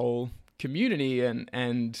 there's a whole community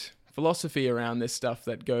and philosophy around this stuff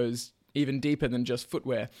that goes even deeper than just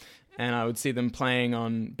footwear. And I would see them playing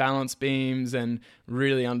on balance beams and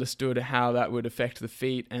really understood how that would affect the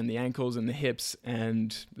feet and the ankles and the hips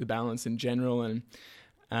and the balance in general. And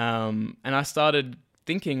I started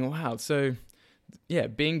thinking, wow, so yeah,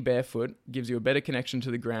 being barefoot gives you a better connection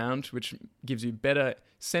to the ground, which gives you better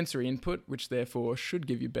sensory input, which therefore should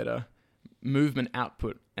give you better movement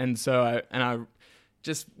output. And so I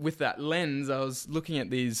just with that lens, I was looking at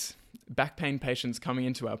these back pain patients coming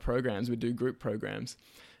into our programs. We do group programs,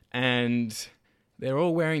 and they're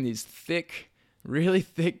all wearing these thick, really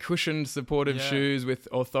thick cushioned supportive shoes with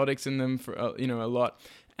orthotics in them for a lot.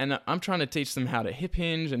 And I'm trying to teach them how to hip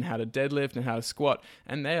hinge and how to deadlift and how to squat,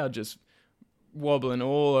 and they are just wobbling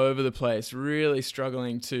all over the place, really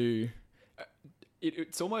struggling to.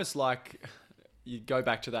 It's almost like you go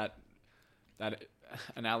back to that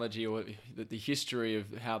analogy or the history of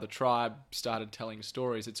how the tribe started telling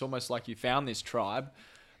stories. It's almost like you found this tribe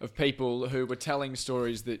of people who were telling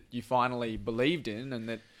stories that you finally believed in, and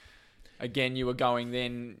that again you were going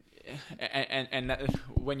then and that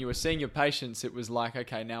when you were seeing your patients, it was like,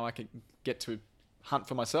 okay, now I can get to hunt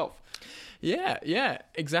for myself. Yeah,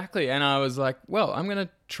 exactly. And I was like, well, I'm going to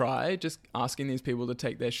try just asking these people to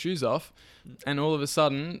take their shoes off, and all of a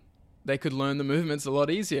sudden they could learn the movements a lot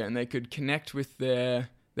easier, and they could connect with their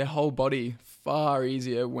whole body far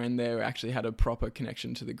easier when they actually had a proper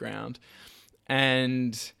connection to the ground.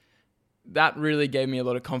 And that really gave me a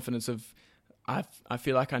lot of confidence of, I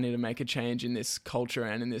feel like I need to make a change in this culture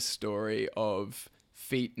and in this story of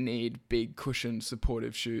feet need big cushioned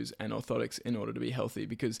supportive shoes and orthotics in order to be healthy,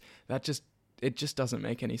 because it just doesn't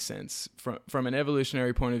make any sense from an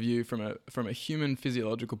evolutionary point of view, from a human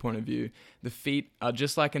physiological point of view. The feet are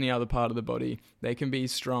just like any other part of the body. They can be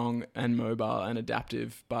strong and mobile and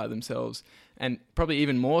adaptive by themselves, and probably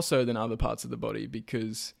even more so than other parts of the body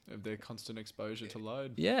because of their constant exposure to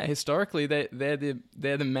load. Yeah, historically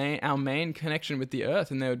they're our main connection with the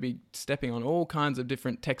earth, and they would be stepping on all kinds of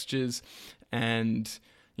different textures and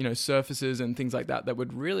surfaces and things like that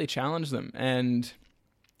would really challenge them. And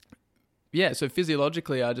yeah, so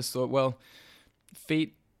physiologically, I just thought, well,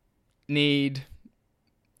 feet need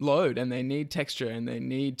load and they need texture and they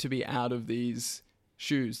need to be out of these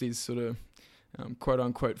shoes, these sort of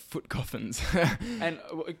quote-unquote foot coffins. And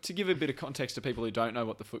to give a bit of context to people who don't know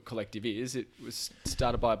what the Foot Collective is, it was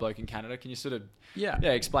started by a bloke in Canada. Can you sort of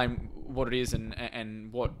explain what it is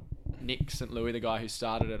and what Nick St. Louis, the guy who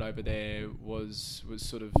started it over there, was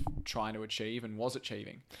sort of trying to achieve and was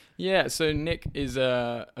achieving? Yeah, so Nick is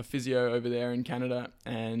a physio over there in Canada,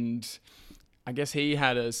 and I guess he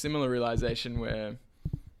had a similar realization where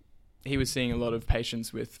he was seeing a lot of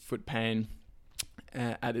patients with foot pain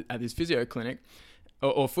at his physio clinic,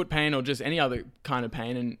 or foot pain or just any other kind of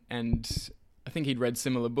pain, and I think he'd read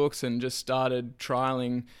similar books and just started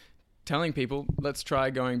trialing telling people, let's try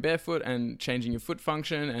going barefoot and changing your foot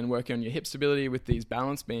function and working on your hip stability with these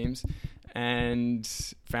balance beams,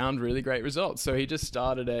 and found really great results. So he just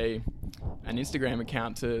started an Instagram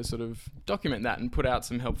account to sort of document that and put out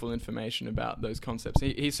some helpful information about those concepts.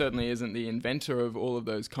 He certainly isn't the inventor of all of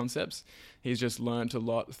those concepts. He's just learnt a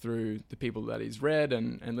lot through the people that he's read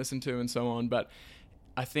and listened to and so on. But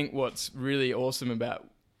I think what's really awesome about,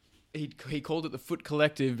 he called it the Foot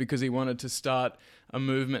Collective because he wanted to start a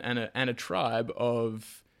movement and a tribe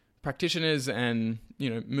of practitioners and, you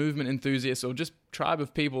know, movement enthusiasts, or just tribe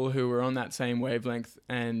of people who were on that same wavelength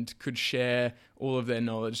and could share all of their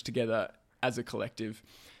knowledge together as a collective.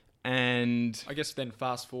 And I guess then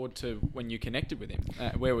fast forward to when you connected with him.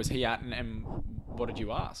 Where was he at, and what did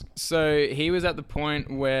you ask? So he was at the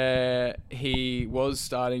point where he was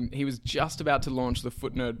just about to launch the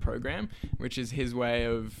Foot Nerd program, which is his way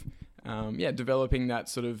of developing that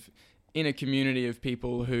sort of inner community of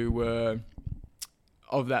people who were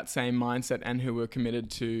of that same mindset and who were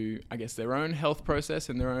committed to, I guess, their own health process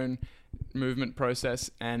and their own movement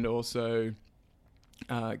process, and also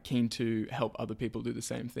keen to help other people do the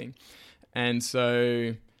same thing. And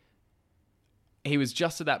so he was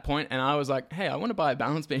just at that point, and I was like, hey, I want to buy a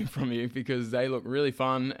balance beam from you because they look really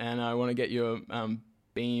fun, and I want to get you a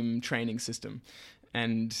beam training system.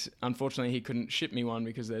 And unfortunately, he couldn't ship me one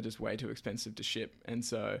because they're just way too expensive to ship. And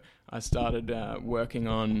so I started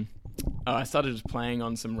I started just playing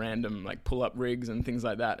on some random like pull-up rigs and things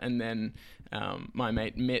like that. And then my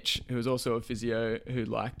mate Mitch, who was also a physio who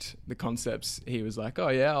liked the concepts, he was like, "Oh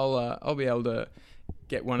yeah, I'll be able to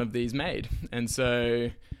get one of these made." And so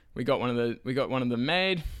we got one of them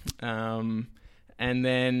made. And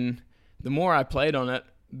then the more I played on it,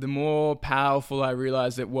 the more powerful I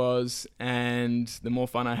realized it was, and the more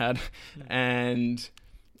fun I had. And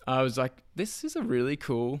I was like, this is a really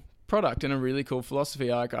cool product and a really cool philosophy.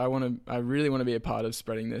 Like, I really want to be a part of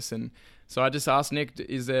spreading this. And so I just asked Nick,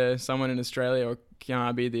 is there someone in Australia, or can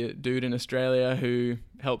I be the dude in Australia who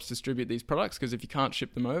helps distribute these products? Because if you can't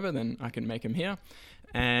ship them over, then I can make them here.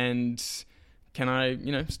 And can I be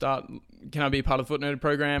a part of the Foot Nerd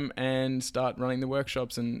program and start running the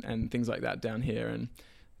workshops and things like that down here?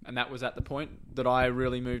 And that was at the point that I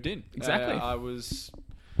really moved in. Exactly. I was,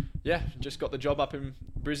 just got the job up in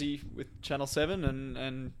Brizzy with Channel 7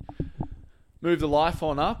 and moved the life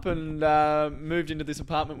on up and moved into this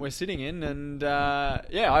apartment we're sitting in. And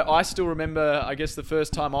I still remember, I guess, the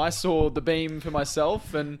first time I saw the beam for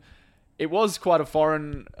myself, and it was quite a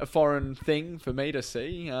foreign thing for me to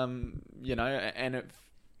see, and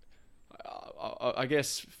I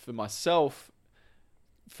guess for myself,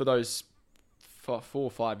 for those 4 or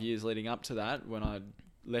 5 years leading up to that, when I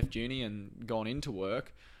left uni and gone into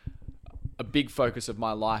work, a big focus of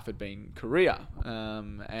my life had been career.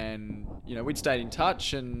 And we'd stayed in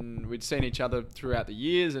touch and we'd seen each other throughout the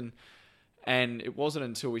years, and it wasn't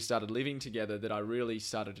until we started living together that I really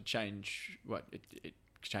started to change. It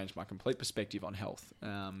changed my complete perspective on health,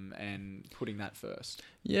 and putting that first.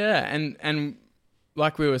 Yeah, and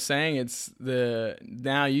like we were saying,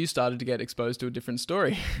 now you started to get exposed to a different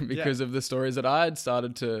story because of the stories that I had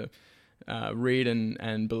started to read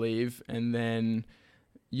and believe. And then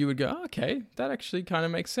you would go, oh, okay, that actually kind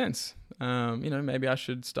of makes sense. Maybe I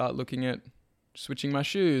should start looking at switching my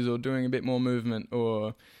shoes or doing a bit more movement,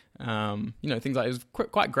 or, things like it was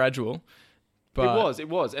quite gradual. But it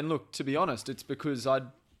was. And look, to be honest, it's because I'd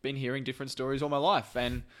been hearing different stories all my life,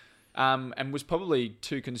 and was probably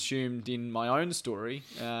too consumed in my own story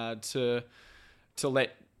to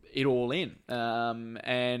let it all in.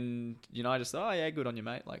 I just thought, oh yeah, good on you,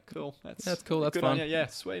 mate. Like, cool. That's cool. That's good fun. On you. Yeah,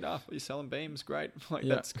 sweet. You're selling beams. Great. Like,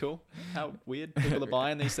 that's cool. How weird people are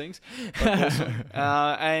buying these things. But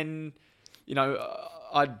awesome.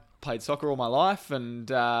 I'd played soccer all my life and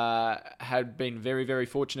had been very, very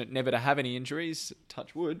fortunate never to have any injuries,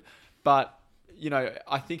 touch wood. But,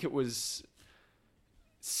 I think it was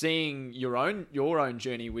seeing your own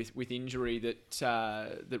journey with injury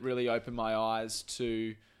that really opened my eyes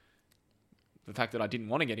to the fact that I didn't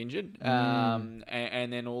want to get injured, and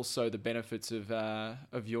then also the benefits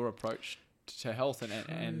of your approach to health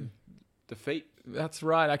and the feet. That's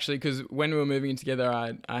right, actually, because when we were moving in together,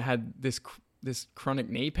 I had this chronic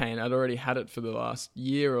knee pain. I'd already had it for the last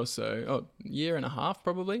year or so, year and a half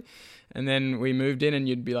probably. And then we moved in, and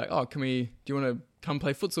you'd be like, oh, do you want to come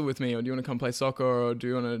play futsal with me, or do you want to come play soccer, or do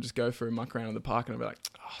you want to just go for a muck around in the park? And I'd be like,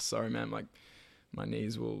 oh, sorry, man, like my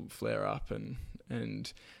knees will flare up. And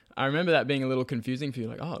I remember that being a little confusing for you,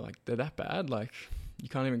 like, oh, like they're that bad? Like you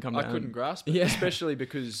can't even come down. I couldn't grasp it, especially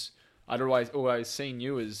because I'd always seen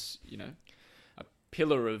you as, a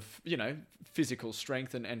pillar of, physical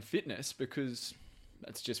strength and fitness, because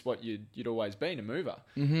that's just what you'd always been, a mover.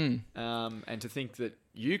 Mm-hmm. And to think that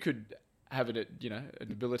you could have a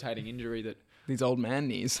debilitating injury that. These old man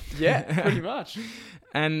knees. Yeah, pretty much.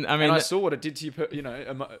 And I mean, I saw what it did to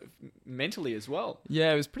you, mentally as well.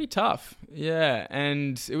 Yeah, it was pretty tough. Yeah,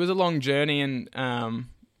 and it was a long journey, and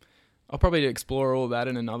I'll probably explore all that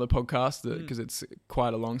in another podcast because it's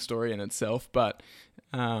quite a long story in itself. But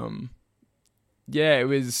yeah, it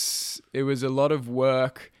was a lot of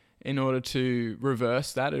work in order to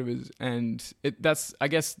reverse that. I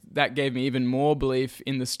guess that gave me even more belief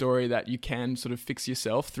in the story that you can sort of fix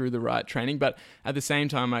yourself through the right training. But at the same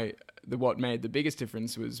time, what made the biggest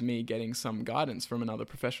difference was me getting some guidance from another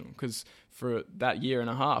professional, because for that year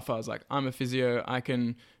and a half, I was like, I'm a physio. I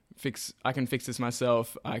can fix this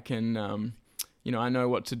myself. I can, I know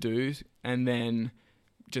what to do. And then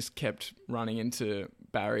just kept running into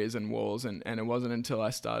barriers and walls. And it wasn't until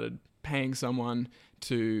I started paying someone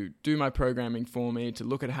to do my programming for me, to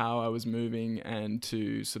look at how I was moving and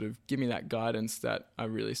to sort of give me that guidance, that I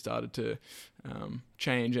really started to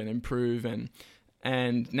change and improve.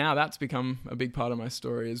 And now that's become a big part of my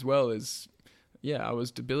story as well. I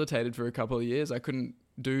was debilitated for a couple of years. I couldn't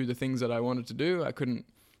do the things that I wanted to do. I couldn't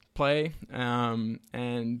play.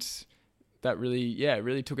 And that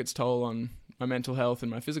really took its toll on my mental health and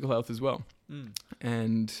my physical health as well.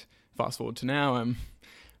 And fast forward to now, I'm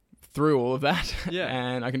through all of that,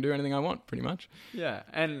 and I can do anything I want, pretty much. Yeah,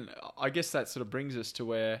 and I guess that sort of brings us to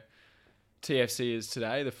where TFC is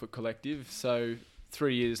today, the Foot Collective. So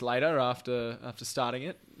 3 years later, after starting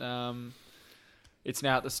it, it's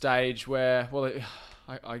now at the stage where,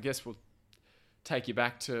 I guess we'll take you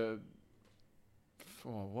back to,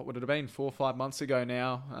 what would it have been, 4 or 5 months ago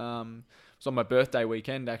now. It was on my birthday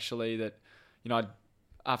weekend, actually, that,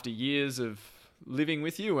 after years of living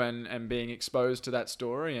with you and being exposed to that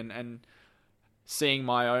story and seeing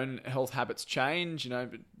my own health habits change,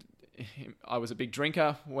 I was a big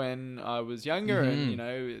drinker when I was younger, and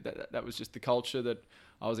that was just the culture that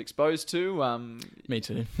I was exposed to. Me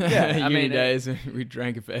too. Yeah, Uni days we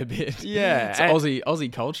drank a fair bit. Yeah, it's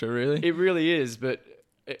Aussie culture, really. It really is. But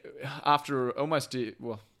after almost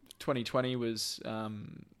 2020 was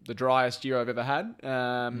the driest year I've ever had,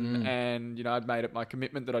 and I'd made it my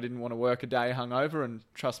commitment that I didn't want to work a day hungover, and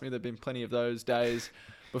trust me, there've been plenty of those days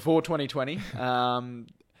before 2020.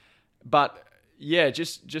 But yeah,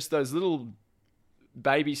 just those little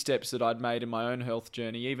baby steps that I'd made in my own health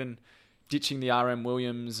journey, even ditching the RM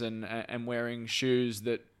Williams and wearing shoes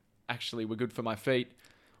that actually were good for my feet.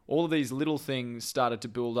 All of these little things started to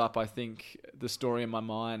build up, I think, the story in my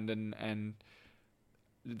mind, and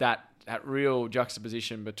that real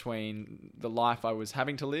juxtaposition between the life I was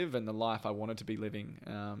having to live and the life I wanted to be living.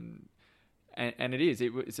 And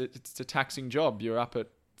it's a taxing job. You're up at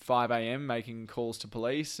 5 a.m. making calls to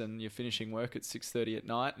police, and you're finishing work at 6:30 at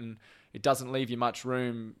night, and it doesn't leave you much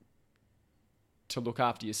room to look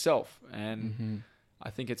after yourself. And I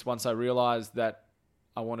think it's once I realized that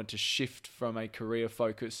I wanted to shift from a career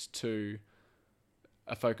focus to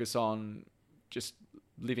a focus on just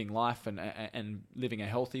living life and living a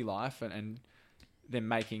healthy life, and then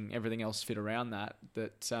making everything else fit around that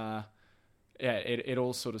it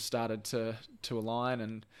all sort of started to align.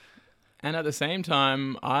 And at the same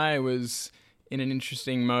time, I was in an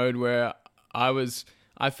interesting mode where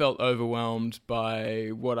I felt overwhelmed by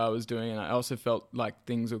what I was doing, and I also felt like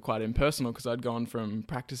things were quite impersonal, because I'd gone from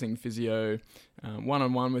practicing physio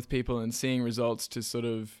one-on-one with people and seeing results to sort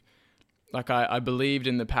of, like, I believed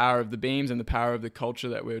in the power of the beams and the power of the culture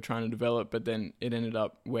that we were trying to develop, but then it ended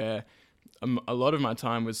up where a lot of my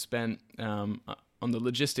time was spent on the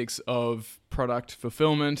logistics of product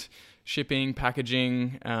fulfillment, shipping,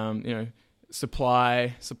 packaging,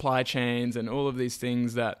 supply chains, and all of these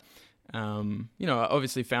things that are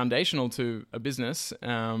obviously foundational to a business,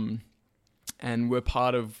 and were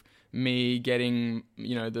part of me getting,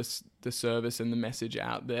 the service and the message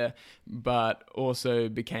out there, but also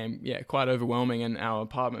became, quite overwhelming. And our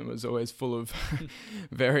apartment was always full of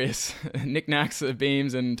various knickknacks,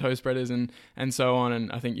 beams and toe spreaders and so on.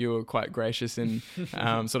 And I think you were quite gracious in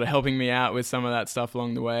sort of helping me out with some of that stuff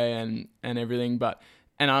along the way and everything.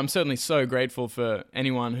 And I'm certainly so grateful for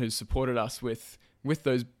anyone who's supported us with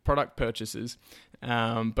those product purchases.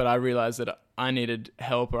 But I realized that I needed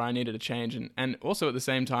help, or I needed a change. And also at the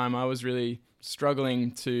same time, I was really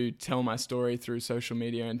struggling to tell my story through social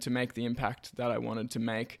media and to make the impact that I wanted to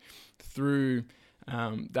make through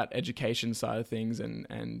that education side of things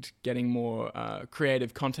and getting more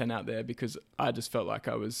creative content out there, because I just felt like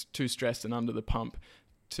I was too stressed and under the pump.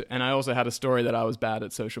 And I also had a story that I was bad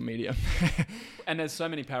at social media. And there's so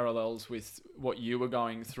many parallels with what you were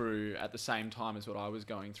going through at the same time as what I was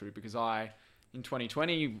going through, because I in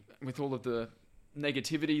 2020 with all of the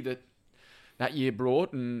negativity that year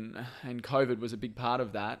brought, and COVID was a big part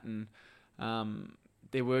of that, and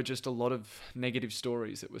there were just a lot of negative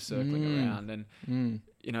stories that were circling around, and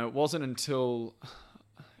you know, it wasn't until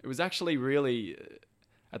it was actually really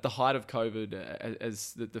at the height of COVID,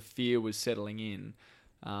 as the fear was settling in,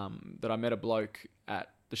 that I met a bloke at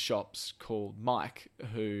the shops called Mike,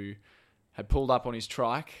 who had pulled up on his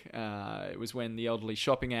trike. It was when the elderly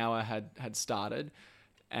shopping hour had started,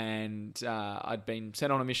 and I'd been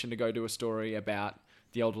sent on a mission to go do a story about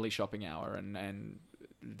the elderly shopping hour and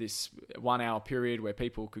this 1 hour period where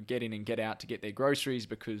people could get in and get out to get their groceries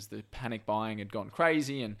because the panic buying had gone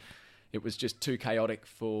crazy and it was just too chaotic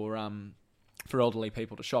for elderly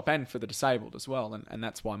people to shop and for the disabled as well. And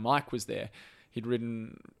that's why Mike was there. He'd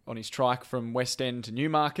ridden on his trike from West End to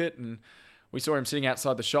Newmarket, and we saw him sitting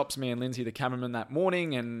outside the shops, me and Lindsay, the cameraman, that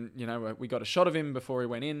morning. And, you know, we got a shot of him before he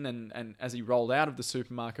went in. And as he rolled out of the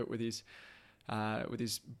supermarket with his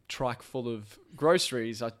trike full of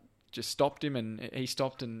groceries, I just stopped him, and he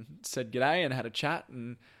stopped and said g'day and had a chat.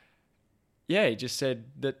 And yeah, he just said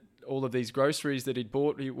that all of these groceries that he'd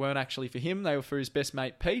bought weren't actually for him. They were for his best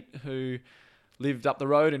mate, Pete, who lived up the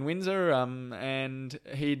road in Windsor. And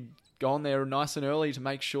he'd gone there nice and early to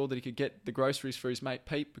make sure that he could get the groceries for his mate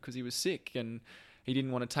Pete because he was sick, and he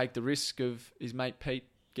didn't want to take the risk of his mate Pete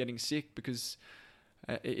getting sick because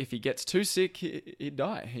if he gets too sick, he'd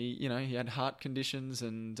die. He had heart conditions,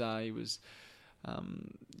 and he was,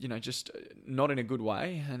 just not in a good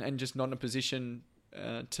way, and just not in a position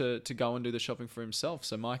to go and do the shopping for himself.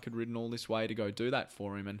 So Mike had ridden all this way to go do that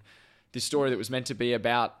for him, and this story that was meant to be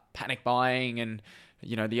about panic buying and,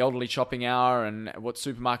 you know, the elderly shopping hour and what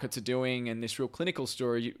supermarkets are doing, and this real clinical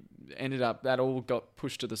story ended up, that all got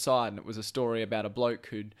pushed to the side, and it was a story about a bloke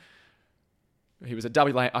he was a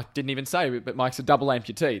double, I didn't even say, but Mike's a double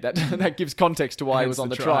amputee. That gives context to why he was on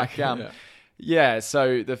the trike. Yeah,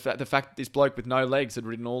 so the fact that this bloke with no legs had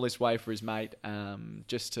ridden all this way for his mate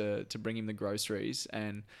just to bring him the groceries,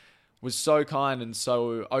 and was so kind and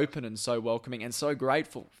so open and so welcoming and so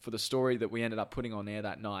grateful for the story that we ended up putting on air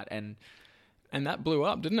that night. And that blew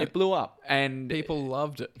up, didn't it? It blew up, and people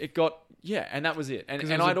loved it. It got, yeah, and that was it.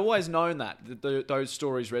 And I'd always known that those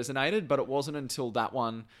stories resonated, but it wasn't until that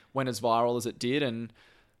one went as viral as it did. And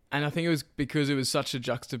I think it was because it was such a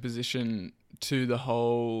juxtaposition to the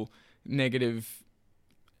whole negative.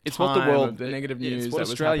 It's what the world, the negative news. It's what that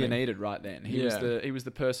was Australia happening. needed right then. He was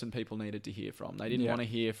the person people needed to hear from. They didn't want to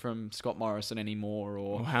hear from Scott Morrison anymore,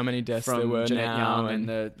 or how many deaths from there were Jeanette now, Young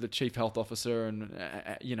and the chief health officer, and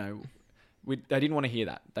they didn't want to hear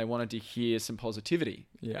that. They wanted to hear some positivity,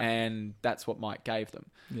 and that's what Mike gave them.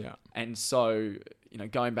 Yeah, and so, you know,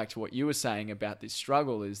 going back to what you were saying about this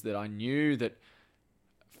struggle, is that I knew that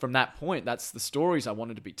from that point, that's the stories I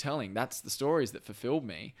wanted to be telling. That's the stories that fulfilled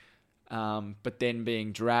me. But then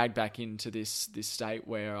being dragged back into this state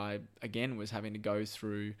where I again was having to go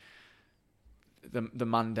through the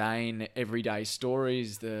mundane everyday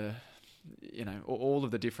stories, all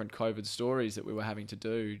of the different COVID stories that we were having to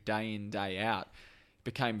do day in, day out,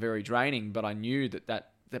 became very draining. But I knew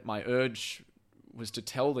that my urge was to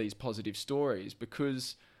tell these positive stories,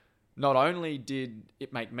 because not only did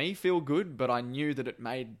it make me feel good, but I knew that it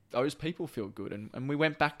made those people feel good. And we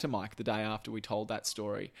went back to Mike the day after we told that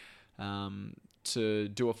story to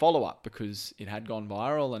do a follow-up, because it had gone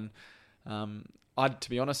viral. And to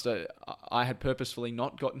be honest, I had purposefully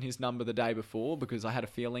not gotten his number the day before, because I had a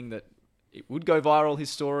feeling that it would go viral, his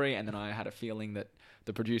story, and then I had a feeling that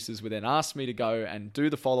the producers would then ask me to go and do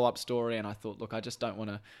the follow-up story. And I thought, look, I just don't want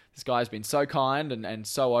to... This guy's been so kind and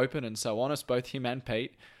so open and so honest, both him and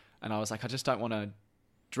Pete. And I was like, I just don't want to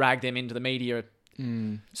drag them into the media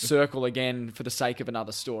circle again for the sake of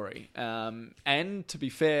another story. And to be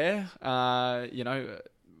fair,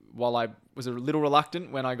 while I was a little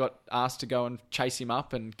reluctant when I got asked to go and chase him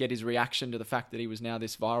up and get his reaction to the fact that he was now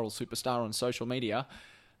this viral superstar on social media,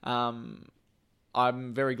 I'm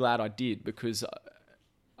very glad I did, because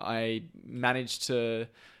I managed to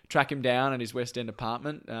track him down at his West End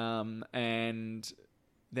apartment, and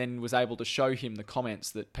then was able to show him the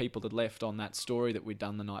comments that people had left on that story that we'd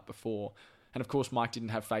done the night before. And of course, Mike didn't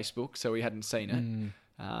have Facebook, so he hadn't seen it.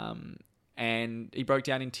 And he broke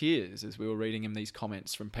down in tears as we were reading him these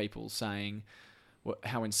comments from people saying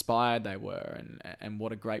how inspired they were and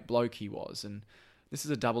what a great bloke he was. And this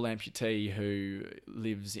is a double amputee who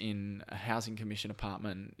lives in a housing commission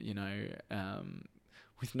apartment,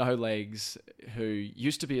 with no legs, who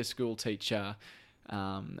used to be a school teacher,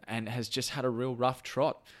 and has just had a real rough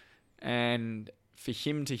trot. And for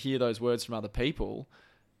him to hear those words from other people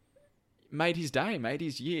made his day, made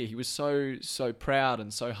his year. He was so proud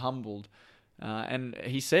and so humbled And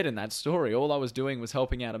he said in that story, all I was doing was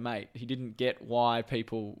helping out a mate. He didn't get why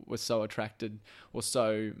people were so attracted or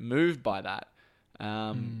so moved by that.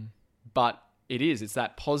 But it's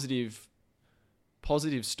that positive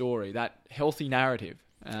story, that healthy narrative.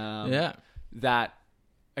 That,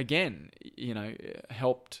 again,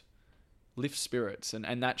 helped lift spirits.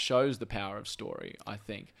 And that shows the power of story, I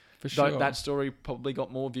think. For sure. That story probably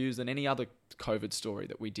got more views than any other COVID story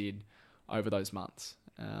that we did over those months.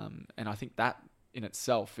 And I think that in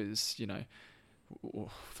itself is,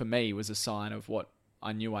 for me, was a sign of what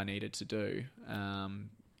I knew I needed to do,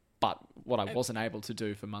 but what I wasn't able to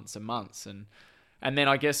do for months and months. And then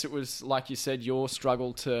I guess it was, like you said, your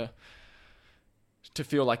struggle to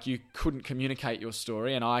feel like you couldn't communicate your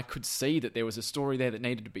story. And I could see that there was a story there that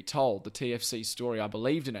needed to be told. The TFC story, I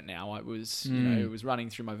believed in it now. It was, it was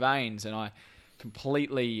running through my veins, and I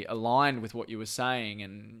completely aligned with what you were saying.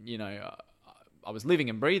 And, I was living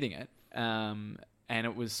and breathing it. And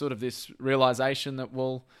it was sort of this realization that,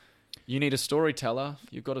 well, you need a storyteller.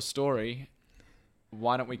 You've got a story.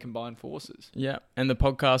 Why don't we combine forces? Yeah. And the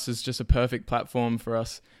podcast is just a perfect platform for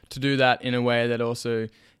us to do that in a way that also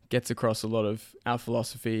gets across a lot of our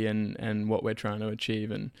philosophy and what we're trying to achieve.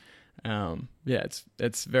 And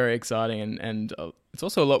it's very exciting. And it's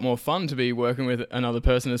also a lot more fun to be working with another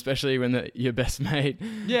person, especially when they're your best mate.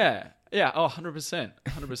 Yeah. Yeah, 100%.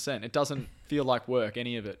 100%. It doesn't feel like work,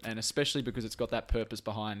 any of it. And especially because it's got that purpose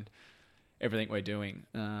behind everything we're doing.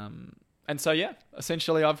 And so,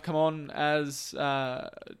 essentially I've come on as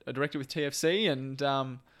a director with TFC, and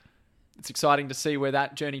it's exciting to see where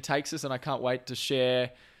that journey takes us. And I can't wait to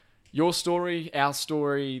share your story, our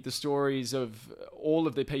story, the stories of all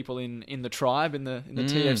of the people in the tribe, in the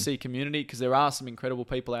TFC community, because there are some incredible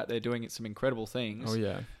people out there doing some incredible things. Oh,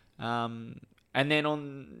 yeah. And then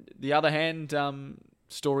on the other hand,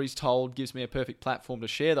 Stories Told gives me a perfect platform to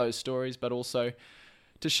share those stories, but also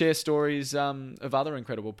to share stories of other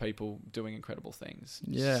incredible people doing incredible things.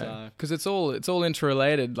 Yeah, because it's all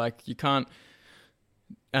interrelated. Like, you can't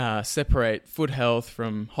separate foot health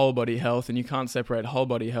from whole body health, and you can't separate whole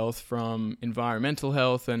body health from environmental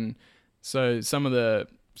health. And so some of the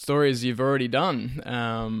stories you've already done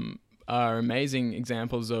are amazing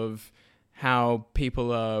examples of how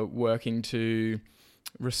people are working to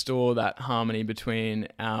restore that harmony between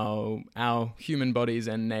our human bodies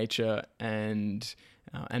and nature and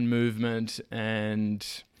movement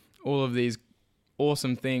and all of these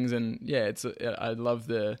awesome things. And I love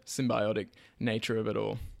the symbiotic nature of it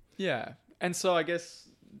all. Yeah. And so I guess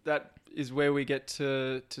that is where we get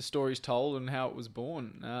to Stories Told and how it was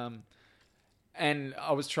born. And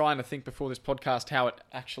I was trying to think before this podcast how it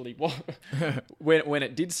actually was when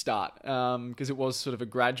it did start, because it was sort of a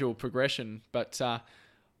gradual progression. But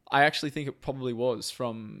I actually think it probably was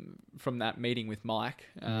from that meeting with Mike,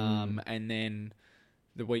 and then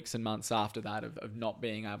the weeks and months after that of not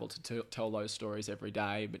being able to tell those stories every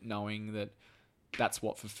day, but knowing that that's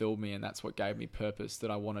what fulfilled me and that's what gave me purpose, that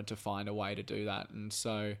I wanted to find a way to do that. And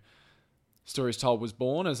so Stories Told was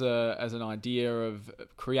born as an idea of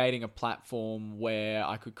creating a platform where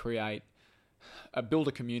I could build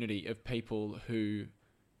a community of people who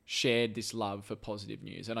shared this love for positive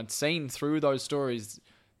news. And I'd seen through those stories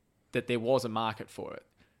that there was a market for it.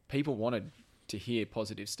 People wanted to hear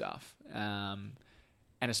positive stuff.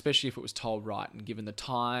 And especially if it was told right and given the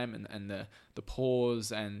time and the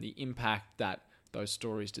pause and the impact that those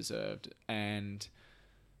stories deserved. And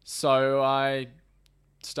so I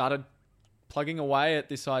started plugging away at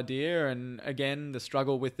this idea. And again, the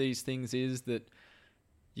struggle with these things is that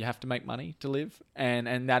you have to make money to live.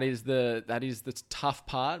 And that is the tough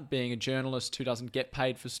part, being a journalist who doesn't get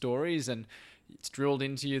paid for stories. And it's drilled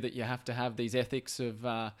into you that you have to have these ethics of,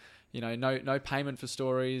 no payment for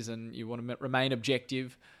stories, and you want to remain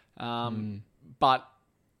objective. But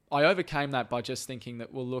I overcame that by just thinking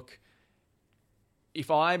that, well, look, if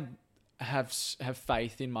I have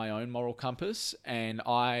faith in my own moral compass and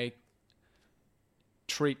I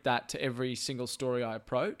treat that to every single story I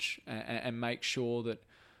approach and make sure that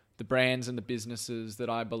the brands and the businesses that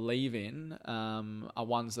I believe in are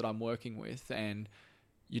ones that I'm working with, and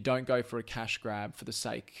you don't go for a cash grab for the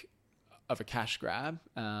sake of a cash grab,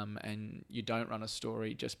 and you don't run a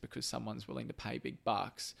story just because someone's willing to pay big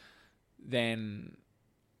bucks, then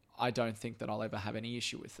I don't think that I'll ever have any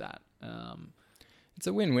issue with that. It's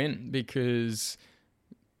a win-win because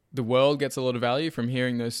the world gets a lot of value from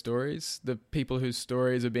hearing those stories. The people whose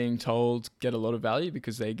stories are being told get a lot of value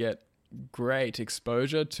because they get great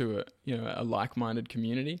exposure to a like-minded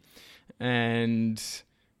community. And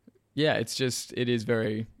it is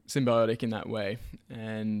very symbiotic in that way.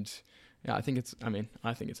 And Yeah, I think it's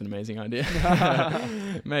an amazing idea.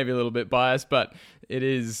 Maybe a little bit biased, but it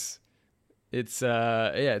is. We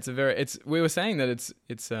were saying that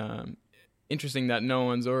it's interesting that no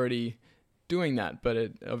one's already doing that, but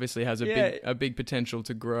it obviously has a big potential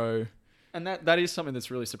to grow. And that is something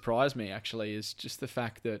that's really surprised me, actually, is just the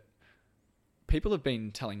fact that people have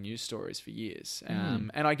been telling news stories for years.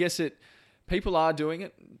 And I guess people are doing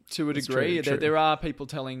it to a degree. True. There are people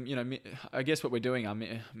telling, I guess what we're doing are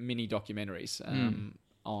mini documentaries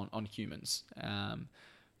on humans.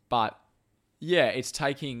 But yeah, it's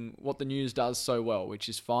taking what the news does so well, which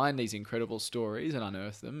is find these incredible stories and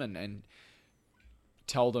unearth them and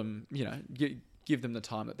tell them, give them the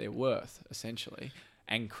time that they're worth, essentially,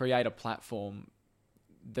 and create a platform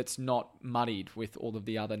that's not muddied with all of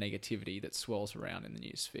the other negativity that swirls around in the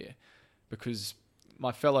news sphere. Because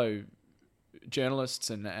my fellow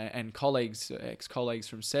journalists and colleagues, ex-colleagues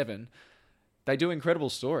from Seven, they do incredible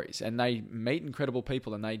stories and they meet incredible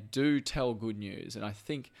people and they do tell good news. And I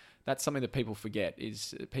think that's something that people forget,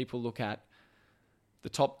 is people look at the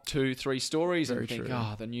top 2-3 stories and think,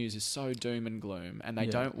 the news is so doom and gloom. And they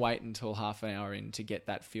don't wait until half an hour in to get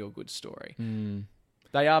that feel-good story.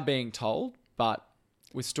 They are being told, but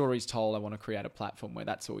with Stories Told, I want to create a platform where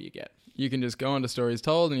that's all you get. You can just go onto Stories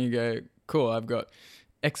Told and you go, cool, I've got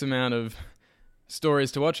X amount of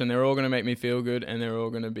stories to watch and they're all going to make me feel good and they're all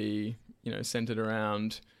going to be, centered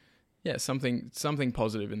around, something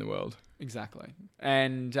positive in the world. Exactly.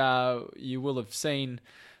 And you will have seen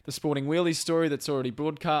the Sporting Wheelies story that's already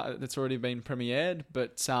that's already been premiered,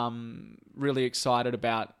 but really excited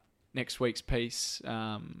about next week's piece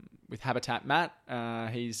with Habitat Matt.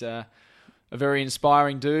 He's a very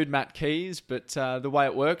inspiring dude, Matt Keys, but the way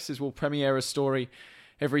it works is we'll premiere a story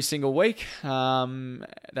every single week.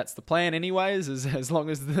 That's the plan anyways, as long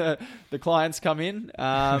as the clients come in.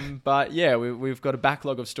 But yeah, we've got a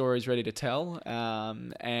backlog of stories ready to tell,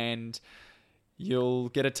 and you'll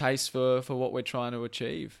get a taste for what we're trying to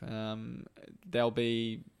achieve. There'll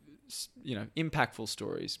be, impactful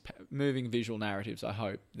stories, moving visual narratives, I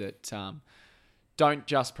hope, that don't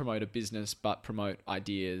just promote a business, but promote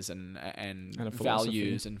ideas and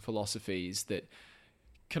values and philosophies that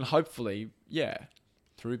can hopefully,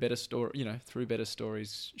 through better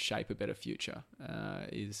stories, shape a better future.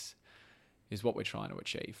 Is what we're trying to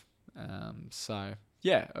achieve.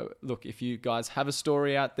 Look, if you guys have a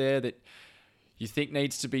story out there that you think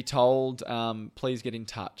needs to be told, please get in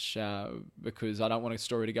touch, because I don't want a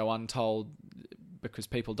story to go untold because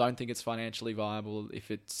people don't think it's financially viable.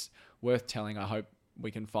 If it's worth telling, I hope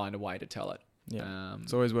we can find a way to tell it. Yeah,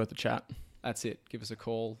 it's always worth a chat. That's it. Give us a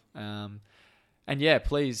call. And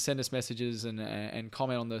please send us messages and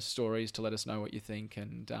comment on the stories to let us know what you think,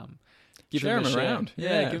 and give them a share. Around.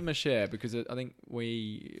 Yeah, give them a share, because I think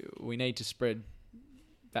we need to spread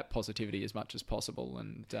that positivity as much as possible.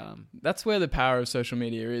 And that's where the power of social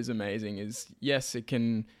media is amazing. Is yes, it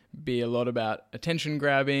can be a lot about attention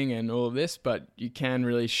grabbing and all of this, but you can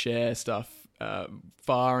really share stuff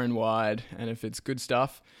far and wide. And if it's good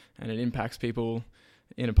stuff and it impacts people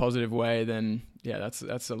in a positive way, then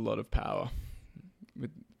that's a lot of power.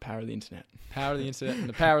 With the power of the internet. Power of the internet and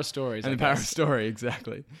the power of stories. And the power of story,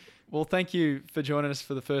 exactly. Well, thank you for joining us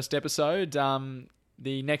for the first episode.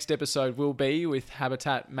 The next episode will be with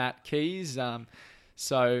Habitat Matt Keys.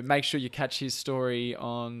 So make sure you catch his story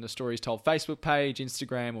on the Stories Told Facebook page,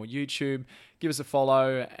 Instagram or YouTube. Give us a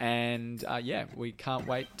follow, and we can't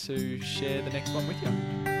wait to share the next one with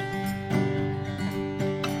you.